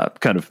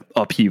kind of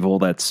upheaval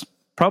that's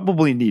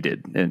probably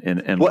needed.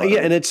 Well,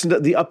 yeah, and it's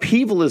the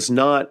upheaval is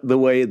not the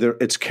way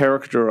it's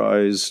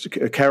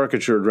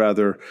caricatured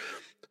rather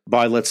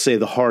by, let's say,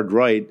 the hard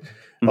right.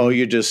 Mm-hmm. Oh,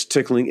 you're just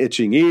tickling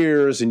itching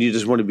ears, and you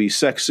just want to be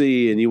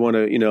sexy, and you want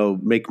to,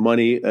 make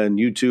money on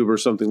YouTube or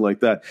something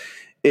like that.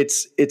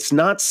 It's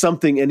not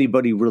something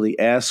anybody really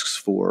asks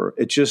for.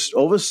 It just,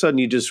 all of a sudden,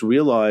 you just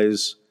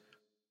realize,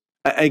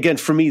 again,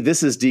 for me,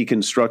 this is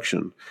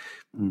deconstruction.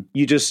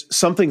 Mm.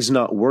 Something's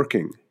not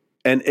working.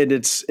 And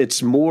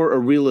it's more a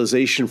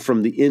realization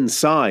from the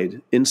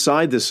inside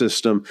the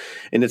system.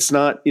 And it's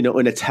not,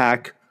 an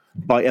attack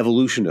by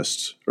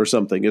evolutionists or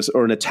something,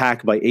 or an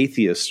attack by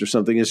atheists or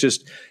something. It's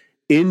just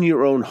in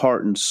your own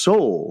heart and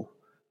soul,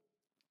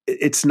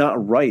 it's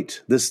not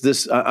right.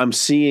 I'm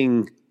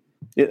seeing,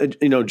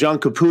 John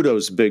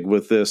Caputo's big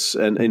with this,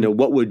 and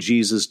what would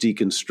Jesus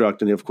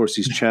deconstruct? And of course,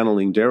 he's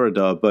channeling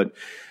Derrida, but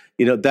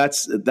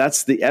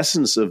that's the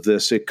essence of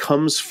this. It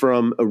comes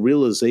from a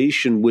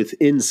realization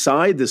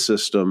inside the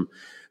system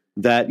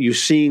that you're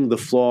seeing the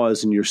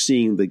flaws and you're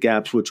seeing the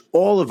gaps, which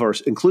all of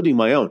ours, including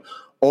my own,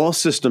 all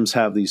systems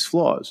have these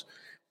flaws,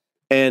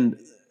 and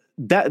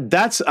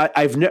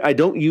I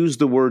don't use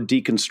the word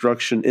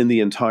deconstruction in the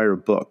entire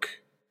book.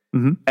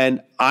 Mm-hmm.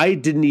 And I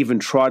didn't even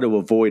try to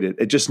avoid it.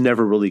 It just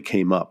never really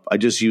came up. I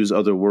just use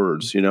other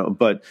words,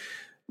 but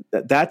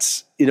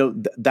that's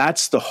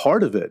the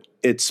heart of it.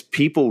 It's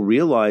people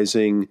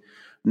realizing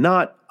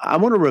not, I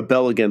want to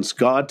rebel against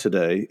God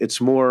today. It's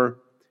more,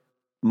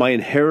 my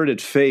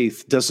inherited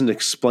faith doesn't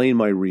explain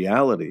my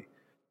reality,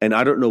 and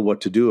I don't know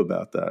what to do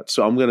about that.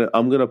 So I'm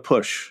going to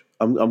push,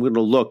 I'm going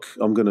to look,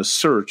 I'm going to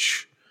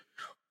search,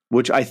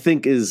 which I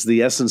think is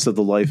the essence of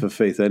the life of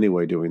faith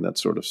anyway, doing that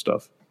sort of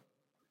stuff.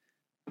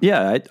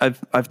 Yeah,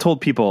 I've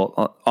told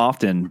people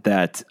often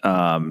that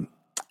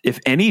if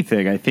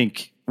anything, I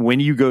think when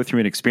you go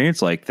through an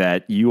experience like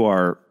that, you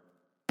are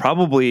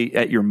probably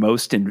at your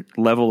most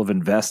level of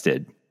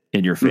invested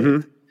in your faith.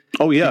 Mm-hmm.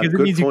 Oh yeah, because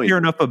it means you care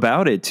enough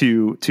about it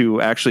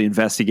to actually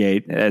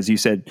investigate, as you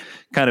said,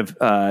 kind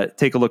of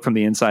take a look from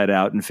the inside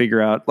out and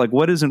figure out like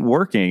what isn't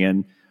working.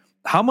 And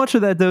how much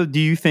of that though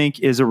do you think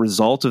is a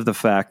result of the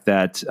fact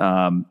that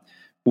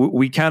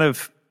we kind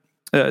of,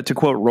 to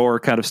quote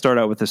Rohr, kind of start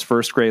out with this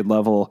first grade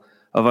level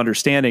of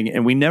understanding,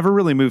 and we never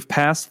really move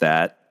past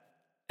that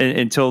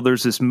until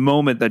there's this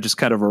moment that just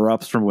kind of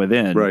erupts from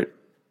within, right,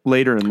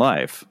 later in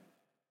life.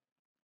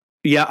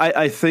 Yeah,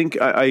 I think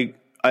I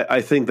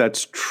think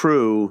that's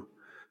true,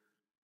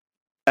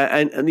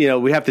 and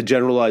we have to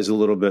generalize a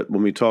little bit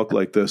when we talk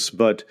like this,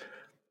 but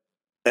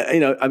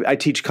I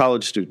teach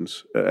college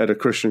students at a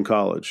Christian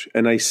college,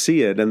 and I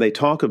see it, and they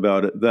talk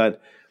about it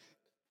that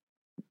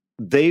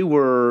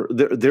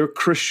their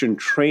Christian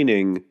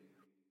training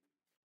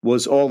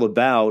was all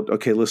about,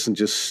 okay, listen,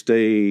 just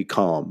stay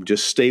calm,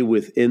 just stay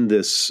within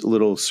this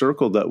little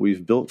circle that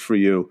we've built for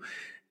you,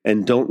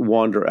 and don't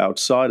wander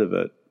outside of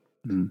it.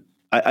 Mm.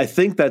 I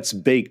think that's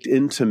baked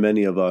into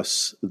many of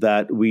us,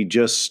 that we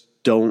just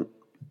don't,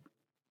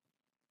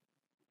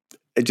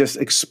 just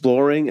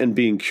exploring and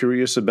being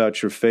curious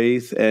about your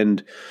faith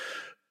and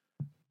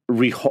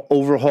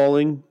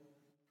overhauling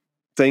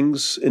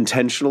things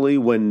intentionally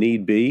when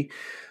need be.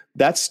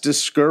 That's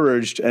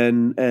discouraged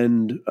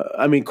and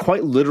I mean,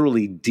 quite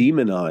literally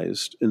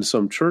demonized in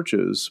some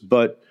churches.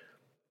 But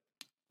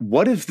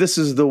what if this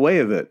is the way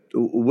of it?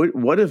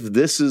 What if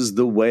this is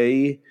the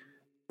way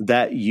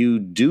that you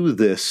do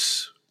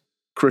this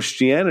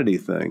Christianity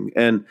thing?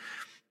 And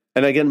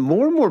again,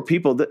 more and more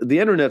people, the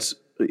internet's,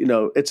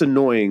 it's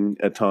annoying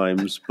at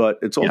times, but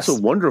it's also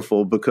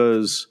wonderful,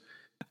 because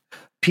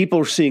people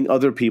are seeing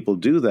other people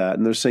do that,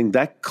 and they're saying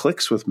that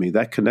clicks with me,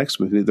 that connects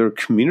with me. There are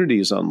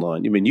communities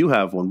online. I mean, you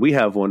have one, we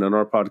have one on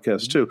our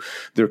podcast too.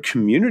 There are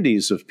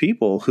communities of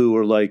people who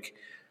are like,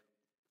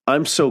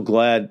 I'm so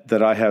glad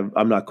that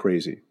I'm not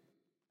crazy,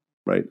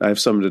 right? I have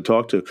someone to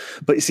talk to.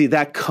 But you see,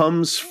 that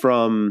comes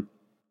from,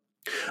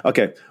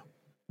 okay,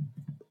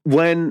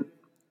 when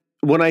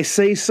I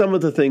say some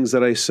of the things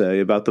that I say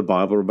about the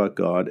Bible or about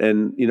God,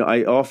 and,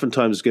 I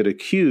oftentimes get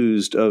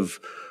accused of,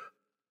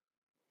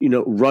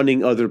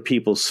 running other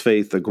people's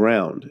faith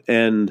aground.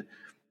 And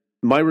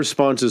my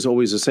response is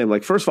always the same.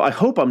 Like, first of all, I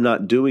hope I'm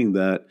not doing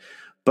that,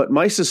 but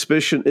my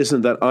suspicion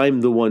isn't that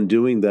I'm the one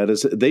doing that.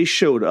 Is they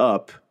showed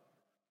up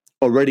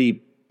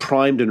already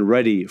primed and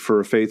ready for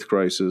a faith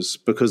crisis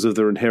because of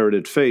their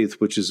inherited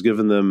faith, which has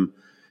given them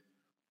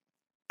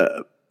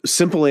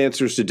simple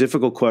answers to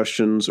difficult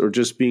questions, or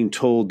just being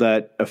told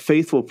that a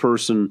faithful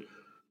person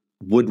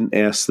wouldn't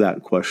ask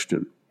that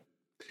question.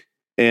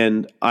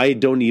 And I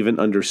don't even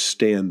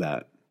understand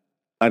that.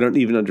 I don't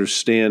even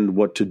understand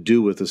what to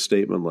do with a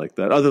statement like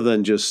that, other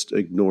than just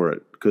ignore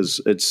it,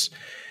 because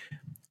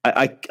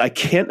I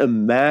can't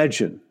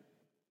imagine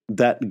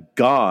that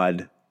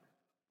God,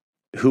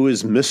 who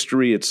is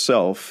mystery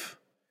itself,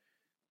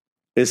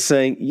 is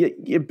saying,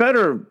 you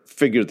better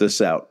figure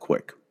this out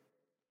quick.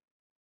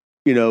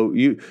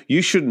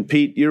 You shouldn't,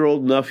 Pete, you're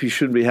old enough, you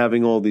shouldn't be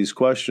having all these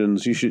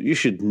questions. You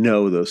should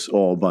know this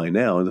all by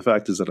now. And the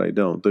fact is that I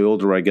don't. The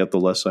older I get, the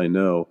less I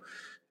know.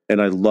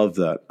 And I love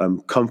that.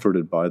 I'm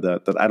comforted by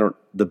that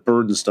the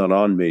burden's not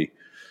on me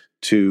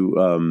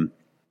to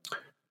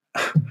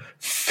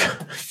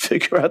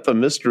figure out the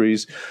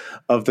mysteries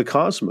of the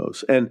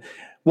cosmos. And,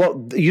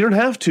 well, you don't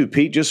have to,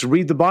 Pete, just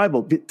read the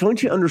Bible.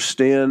 Don't you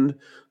understand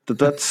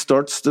that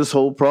starts this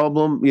whole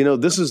problem?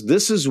 This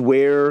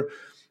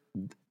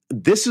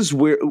is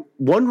where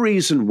one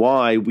reason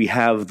why we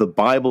have the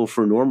Bible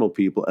for normal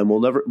people, and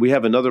we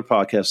have another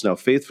podcast now,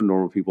 Faith for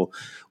Normal People.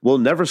 We'll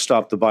never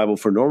stop the Bible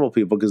for normal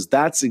people, because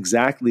that's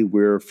exactly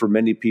where, for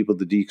many people,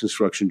 the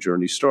deconstruction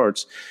journey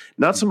starts.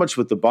 Not so much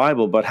with the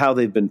Bible, but how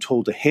they've been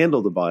told to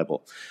handle the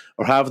Bible,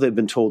 or how they've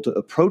been told to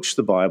approach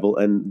the Bible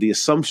and the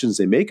assumptions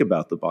they make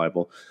about the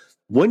Bible.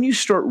 When you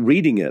start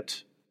reading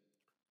it,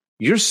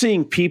 you're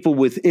seeing people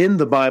within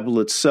the Bible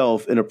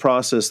itself in a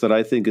process that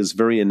I think is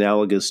very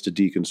analogous to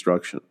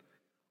deconstruction.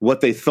 What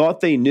they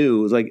thought they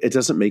knew, it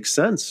doesn't make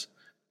sense.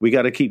 We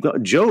got to keep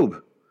going.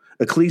 Job,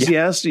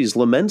 Ecclesiastes,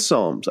 Lament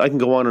Psalms. I can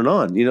go on and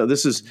on.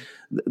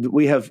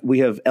 We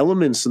have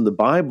elements in the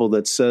Bible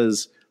that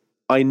says,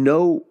 I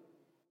know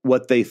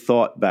what they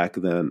thought back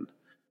then,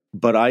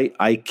 but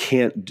I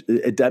can't.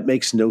 That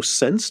makes no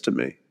sense to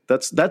me.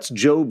 That's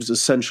Job's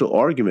essential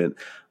argument.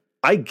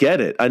 I get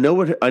it. I know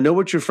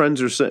what your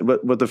friends are saying,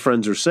 what the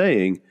friends are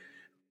saying,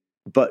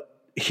 but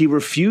he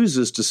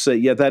refuses to say,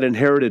 yeah, that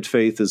inherited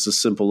faith is a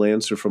simple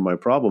answer for my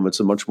problem. It's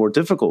a much more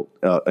difficult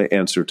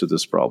answer to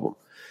this problem.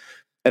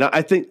 And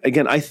I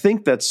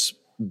think that's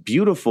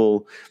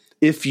beautiful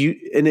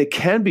and it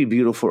can be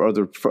beautiful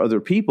for other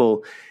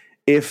people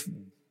if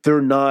they're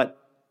not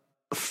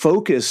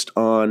focused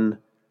on,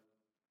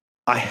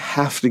 I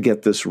have to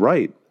get this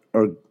right,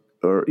 or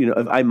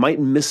I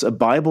might miss a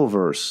Bible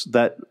verse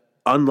that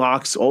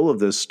unlocks all of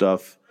this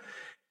stuff.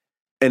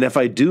 And if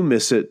I do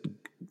miss it,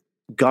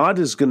 God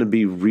is going to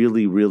be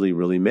really, really,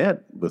 really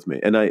mad with me.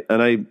 And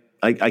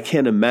I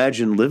can't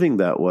imagine living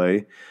that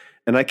way.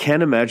 And I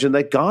can't imagine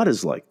that God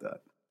is like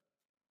that.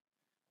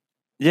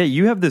 Yeah,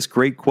 you have this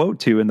great quote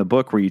too in the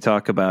book where you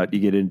talk about, you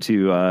get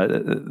into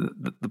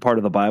the part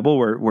of the Bible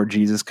where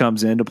Jesus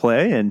comes into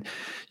play, and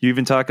you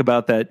even talk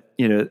about that.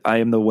 I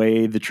am the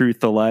way, the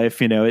truth, the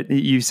life.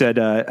 You said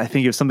I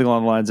think it was something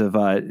along the lines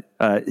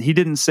of he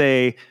didn't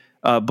say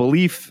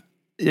belief.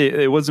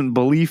 It wasn't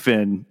belief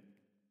in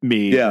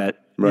me. Yeah, that,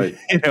 right.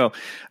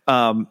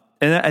 And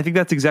I think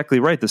that's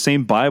exactly right. The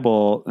same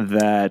Bible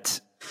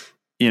that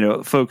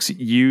folks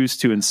use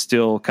to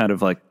instill kind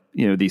of like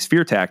these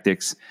fear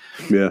tactics,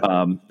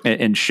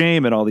 and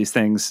shame and all these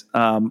things.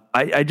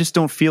 I just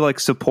don't feel like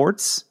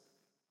supports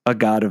a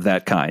God of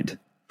that kind.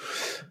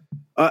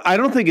 I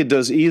don't think it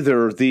does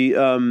either.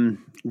 The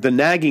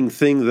nagging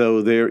thing,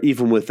 though, there,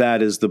 even with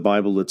that, is the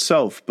Bible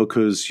itself,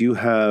 because you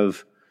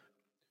have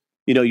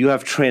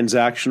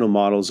transactional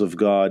models of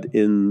God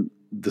in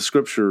the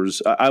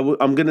Scriptures.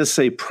 I'm going to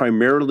say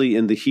primarily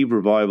in the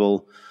Hebrew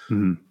Bible,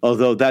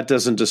 although that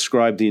doesn't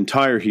describe the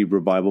entire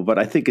Hebrew Bible, but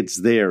I think it's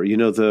there.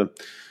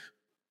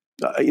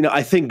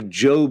 I think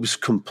Job's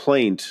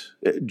complaint,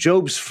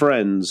 Job's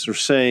friends are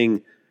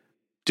saying,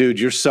 dude,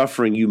 you're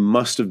suffering. You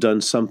must have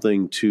done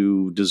something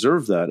to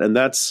deserve that. And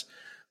that's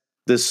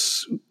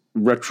this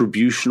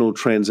retributional,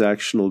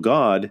 transactional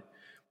God,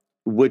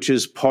 which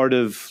is part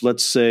of,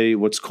 let's say,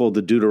 what's called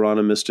the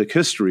Deuteronomistic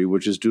history,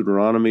 which is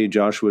Deuteronomy,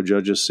 Joshua,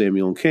 Judges,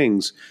 Samuel, and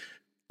Kings.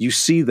 You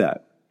see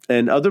that.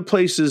 And other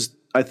places,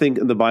 I think,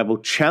 in the Bible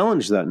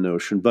challenge that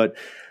notion. But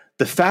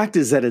the fact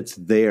is that it's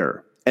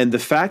there. And the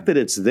fact that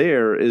it's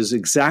there is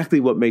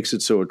exactly what makes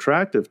it so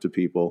attractive to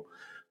people.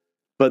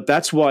 But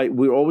that's why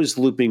we're always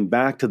looping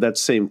back to that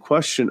same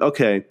question.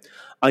 Okay,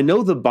 I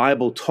know the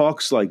Bible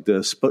talks like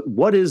this, but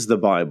what is the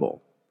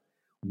Bible?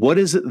 What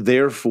is it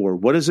there for?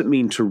 What does it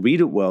mean to read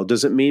it well?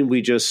 Does it mean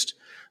we just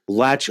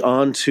latch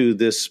onto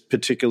this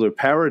particular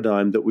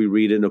paradigm that we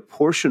read in a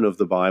portion of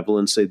the Bible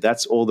and say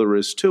that's all there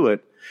is to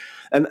it?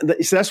 And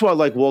that's why I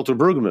like Walter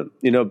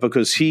Brueggemann,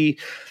 because he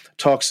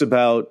talks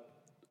about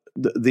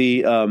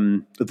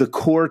the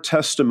core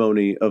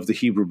testimony of the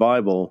Hebrew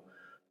Bible,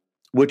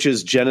 which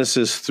is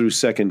Genesis through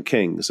 2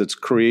 Kings. It's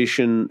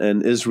creation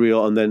and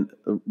Israel, and then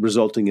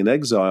resulting in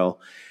exile.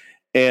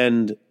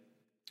 And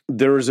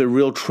there is a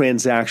real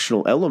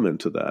transactional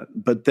element to that.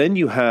 But then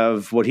you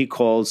have what he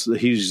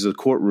uses a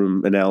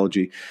courtroom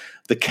analogy,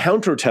 the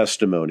counter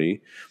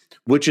testimony,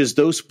 which is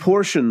those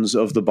portions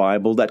of the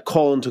Bible that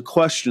call into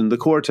question the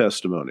core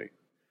testimony.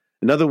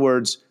 In other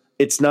words,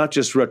 it's not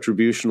just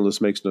retributional.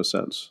 This makes no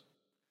sense.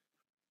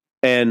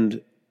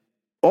 And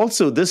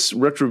also this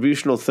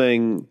retributional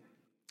thing,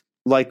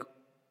 like,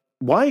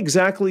 why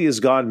exactly is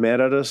God mad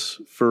at us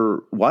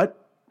for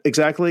what?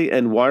 exactly?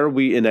 And why are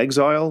we in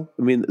exile?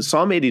 I mean,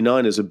 Psalm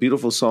 89 is a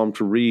beautiful psalm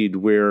to read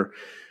where,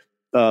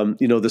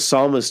 the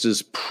psalmist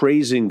is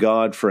praising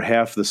God for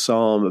half the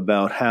psalm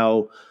about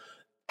how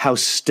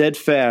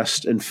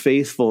steadfast and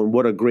faithful and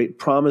what a great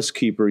promise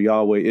keeper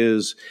Yahweh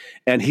is.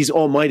 And he's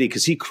almighty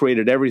because he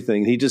created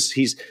everything.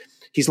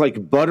 He's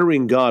like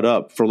buttering God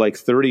up for like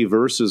 30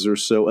 verses or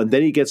so. And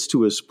then he gets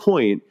to his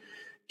point.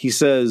 He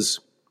says,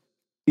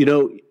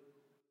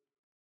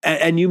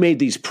 and you made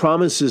these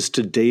promises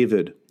to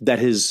David that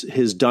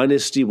his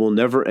dynasty will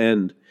never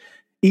end.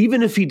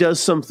 Even if he does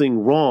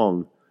something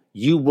wrong,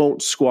 you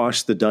won't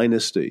squash the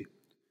dynasty.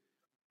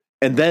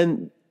 And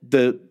then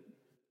the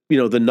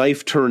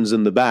knife turns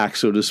in the back,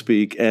 so to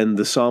speak, and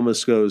the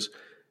psalmist goes,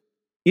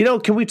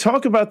 can we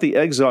talk about the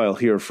exile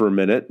here for a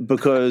minute?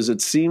 Because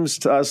it seems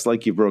to us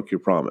like you broke your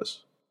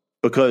promise.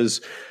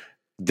 Because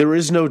there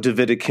is no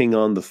Davidic king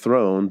on the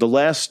throne. The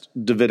last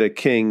Davidic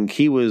king,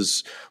 he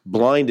was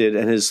blinded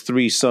and his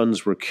 3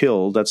 sons were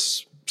killed.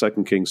 That's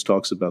 2 Kings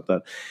talks about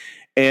that.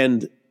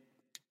 And,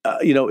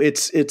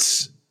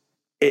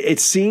 it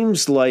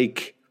seems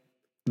like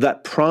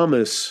that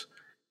promise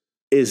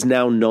is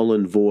now null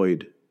and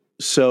void.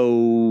 So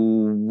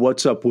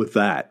what's up with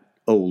that,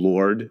 oh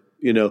Lord?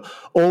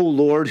 Oh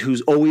Lord,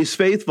 who's always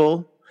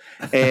faithful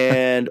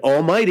and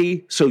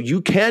almighty, so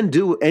you can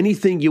do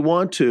anything you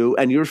want to,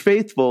 and you're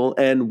faithful,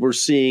 and we're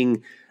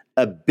seeing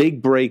a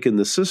big break in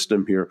the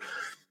system here.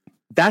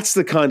 That's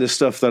the kind of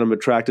stuff that I'm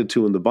attracted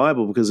to in the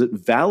Bible because it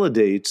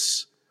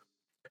validates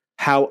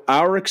how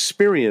our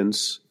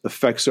experience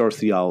affects our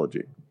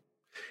theology.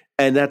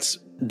 And that's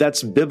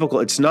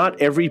biblical. It's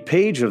not every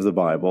page of the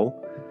Bible,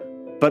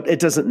 but it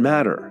doesn't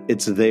matter.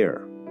 It's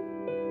there.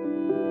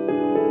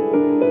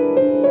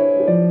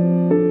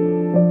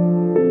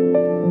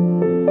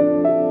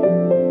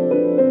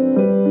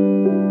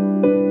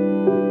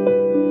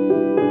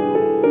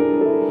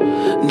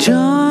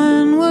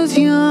 John was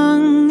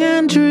young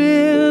and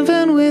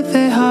driven with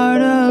a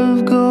heart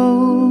of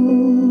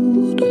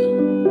gold.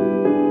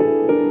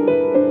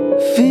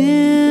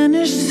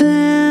 Finished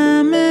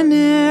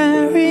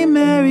seminary,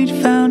 married,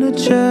 found a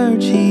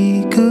church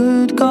he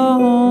could go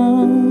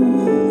home.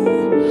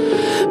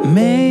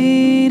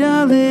 Made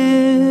a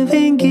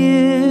living,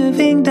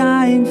 giving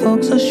dying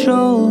folks a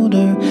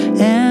shoulder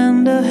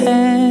and a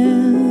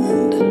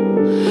hand,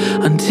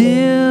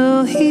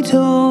 until he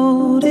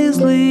told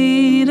his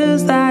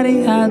leaders that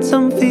he had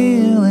some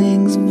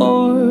feelings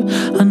for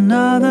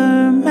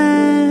another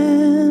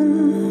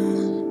man.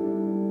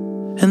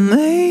 And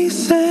they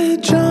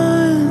said,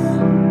 John,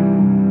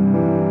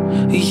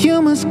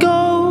 you must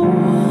go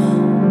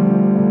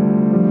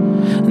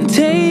and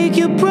take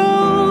your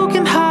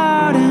broken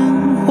heart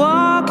and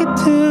walk it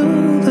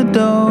to the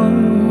door.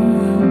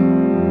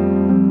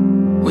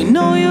 We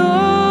know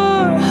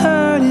you're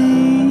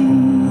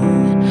hurting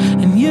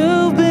and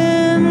you've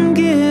been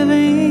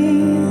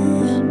giving,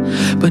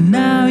 but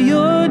now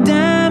you're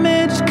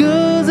damaged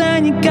goods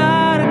and you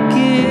gotta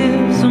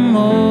give some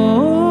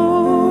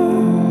more.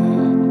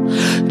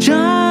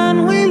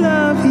 John, we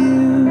love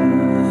you,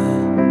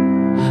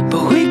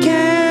 but we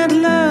can't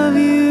love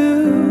you.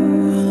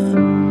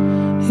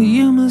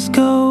 You must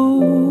go.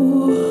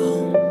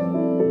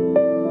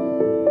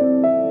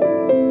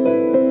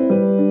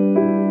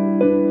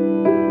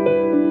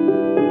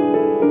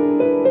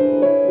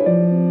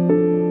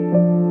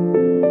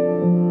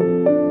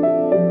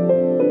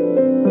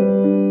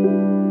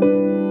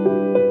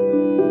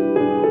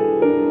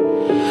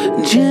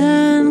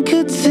 Jen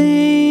could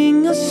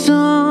sing a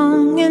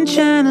song and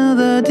channel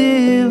the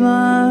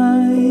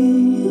divine.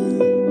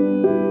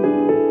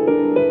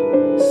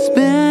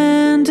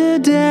 Spent a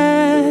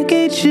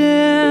decade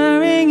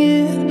sharing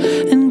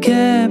it and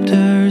kept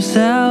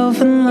herself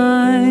in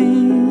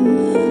line,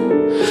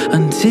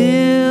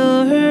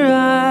 until her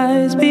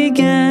eyes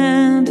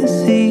began to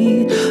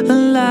see the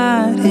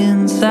light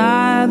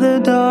inside the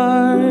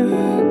dark.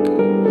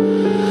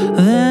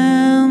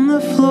 Then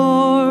the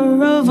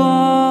floor of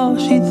all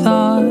she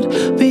thought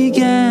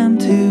began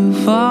to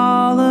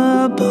fall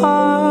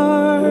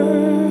apart.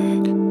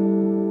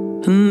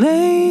 And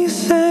they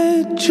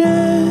said,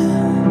 Jen,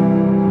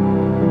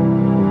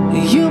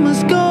 you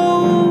must go.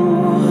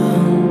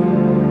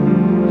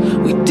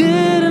 We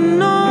didn't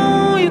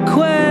know your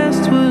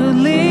quest would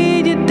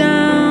lead you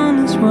down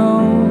this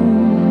road.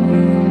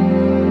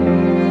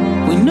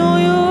 We know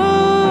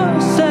you're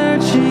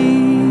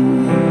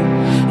searching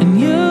and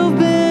you've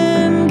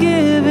been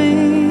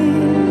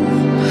giving,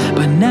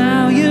 but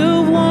now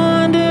you've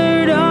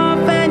wandered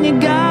off and you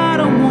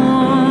gotta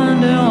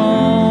wander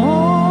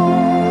home.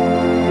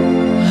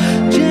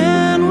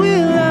 Jen, we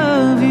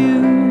love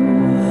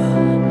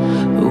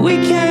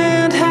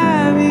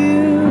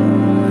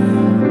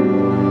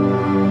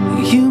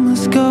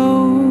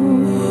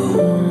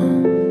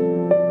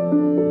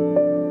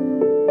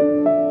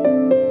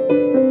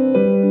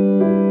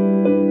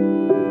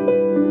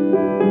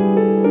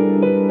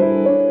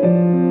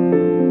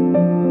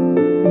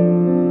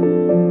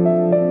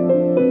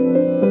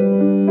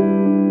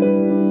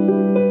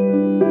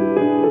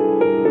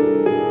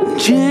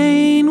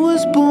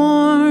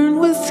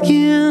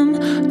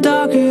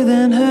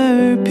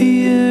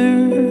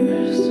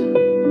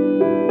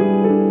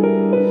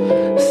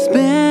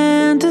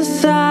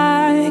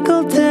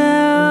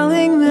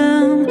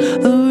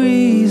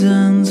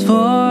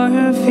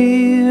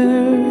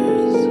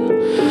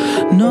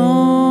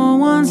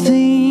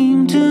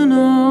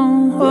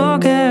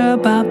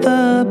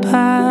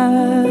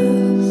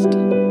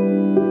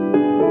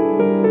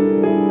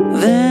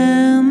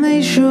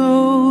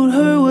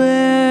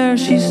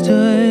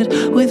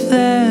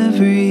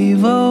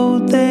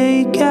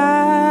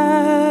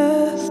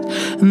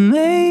and